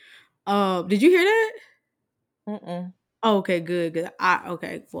body. Did you hear that? Mm-mm. Oh, okay, good, good.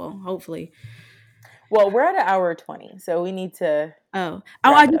 Okay, well, hopefully. Well, we're at an hour 20, so we need to I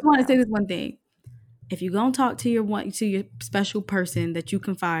wrap it just up want to say now. this one thing. If you're gonna talk to your special person that you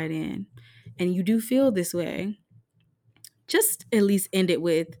confide in, and you do feel this way, just at least end it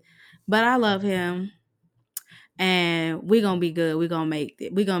with, "But I love him, and we're gonna be good. We're gonna make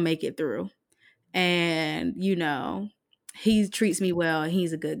it through. And you know, he treats me well, and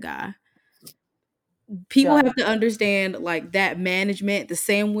he's a good guy." People Done. have to understand like that management, the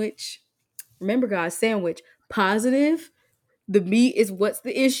sandwich. Remember, guys, sandwich positive. The meat is what's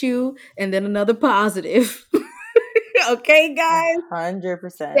the issue, and then another positive. Okay, guys.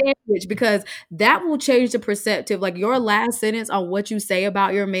 100%. Sandwich, because that will change the perceptive. Like, your last sentence on what you say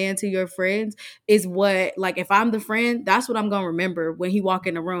about your man to your friends is what, like, if I'm the friend, that's what I'm gonna remember when he walk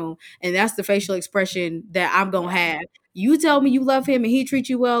in the room, and that's the facial expression that I'm gonna Yeah. have. You tell me you love him and he treats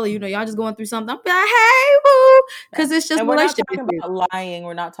you well, and you know y'all just going through something, I'm be like, hey, boo, Yeah. because it's just And we're not relationship talking issues. about lying.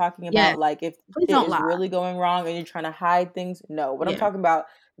 We're not talking Yes, about like if please shit don't is lie. really going wrong and you're trying to hide things. No, what I'm Yeah. talking about,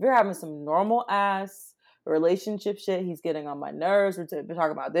 if you're having some normal ass relationship shit, he's getting on my nerves. We're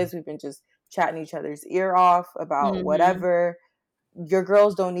talking about this. We've been just chatting each other's ear off about Hmm. whatever. Your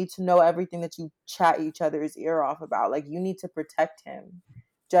girls don't need to know everything that you chat each other's ear off about. Like, you need to protect him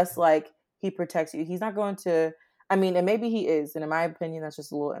just like he protects you. He's not going to, I mean, and maybe he is, and in my opinion that's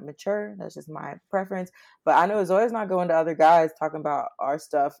just a little immature. That's just my preference. But I know Zoe's not going to other guys talking about our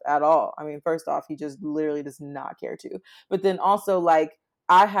stuff at all. I mean, first off, he just literally does not care to. But then also, like,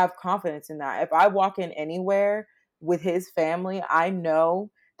 I have confidence in that. If I walk in anywhere with his family, I know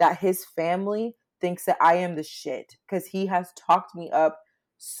that his family thinks that I am the shit because he has talked me up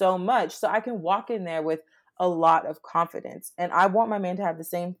so much. So I can walk in there with a lot of confidence. And I want my man to have the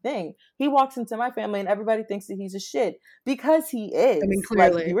same thing. He walks into my family and everybody thinks that he's a shit because he I mean, is.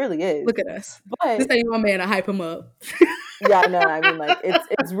 Like, he clearly. really is. Look at us. This But ain't my man to hype him up. yeah, no, I mean, like,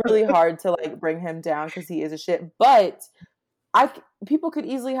 it's really hard to like bring him down because he is a shit. But I people could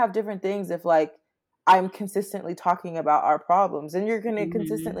easily have different things if like I'm consistently talking about our problems, and you're gonna Mhm.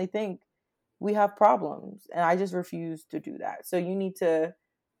 consistently think we have problems, and I just refuse to do that. So you need to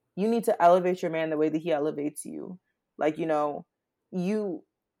elevate your man the way that he elevates you. Like, you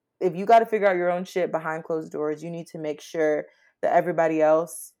if you got to figure out your own shit behind closed doors, you need to make sure that everybody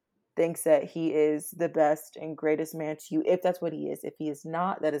else thinks that he is the best and greatest man to you, if that's what he is. If he is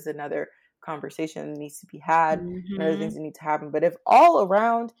not, that is another conversation that needs to be had, and other things that need to happen. But if all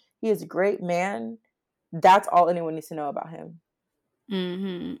around he is a great man, that's all anyone needs to know about him.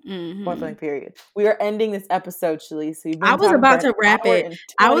 Point blank, period. We are ending this episode, Shalise. I was about to wrap it.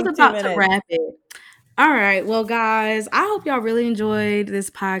 All right. Well, guys, I hope y'all really enjoyed this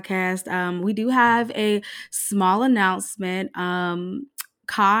podcast. We do have a small announcement.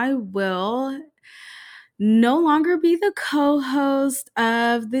 Kai will no longer be the co-host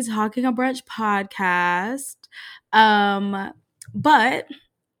of the Talking a Brunch podcast. But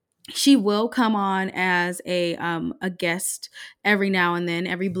she will come on as a guest every now and then,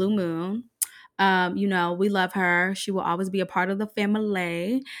 every blue moon. We love her. She will always be a part of the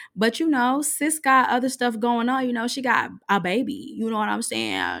family. But sis got other stuff going on. She got a baby. You know what I'm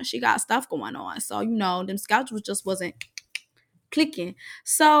saying? She got stuff going on. So, them schedules just wasn't clicking.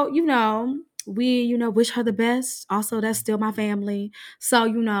 So, we, wish her the best. Also, that's still my family.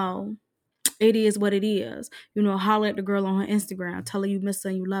 So, it is what it is. Holler at the girl on her Instagram. Tell her you miss her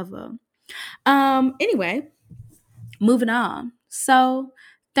and you love her. Anyway, moving on. So,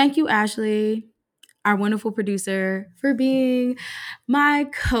 thank you, Ashley, our wonderful producer, for being my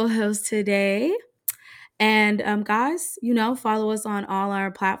co-host today. And guys, follow us on all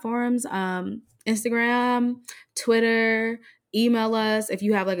our platforms, Instagram, Twitter. Email us if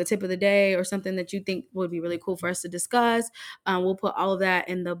you have like a tip of the day or something that you think would be really cool for us to discuss. We'll put all of that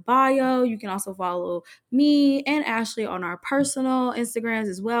in the bio. You can also follow me and Ashley on our personal Instagrams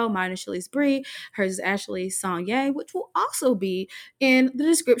as well. Mine is Shalise Bree. Hers is Ashley Sonye, which will also be in the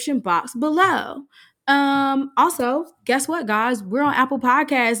description box below. Also, guess what, guys? We're on Apple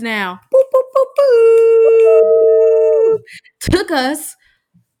Podcasts now. Boop, boop, boop, boop. Took us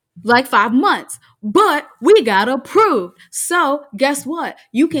like 5 months, but we got approved. So guess what?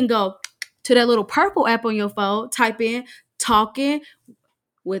 You can go to that little purple app on your phone, type in Talking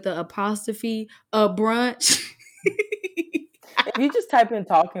with an apostrophe, a brunch. If you just type in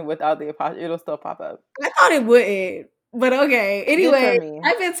Talking without the apostrophe, it'll still pop up. I thought it wouldn't. But okay. Anyway,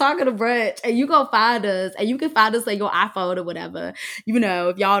 I've been Talking to Brunch, and you go find us, and you can find us on your iPhone or whatever.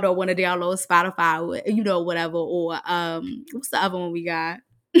 If y'all don't want to download Spotify, whatever, or what's the other one we got?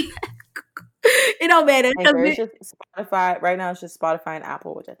 It don't matter. It's just Spotify right now. It's just Spotify and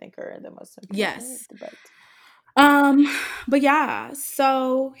Apple, which I think are the most important. Yes. But yeah.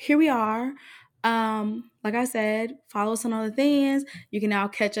 So here we are. Like I said, follow us on all the things. You can now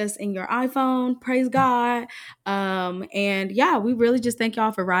catch us in your iPhone. Praise God. And yeah, we really just thank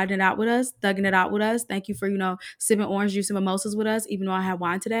y'all for riding it out with us, thugging it out with us. Thank you for, sipping orange juice and mimosas with us, even though I had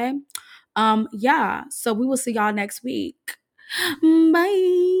wine today. Yeah. So we will see y'all next week. Bye.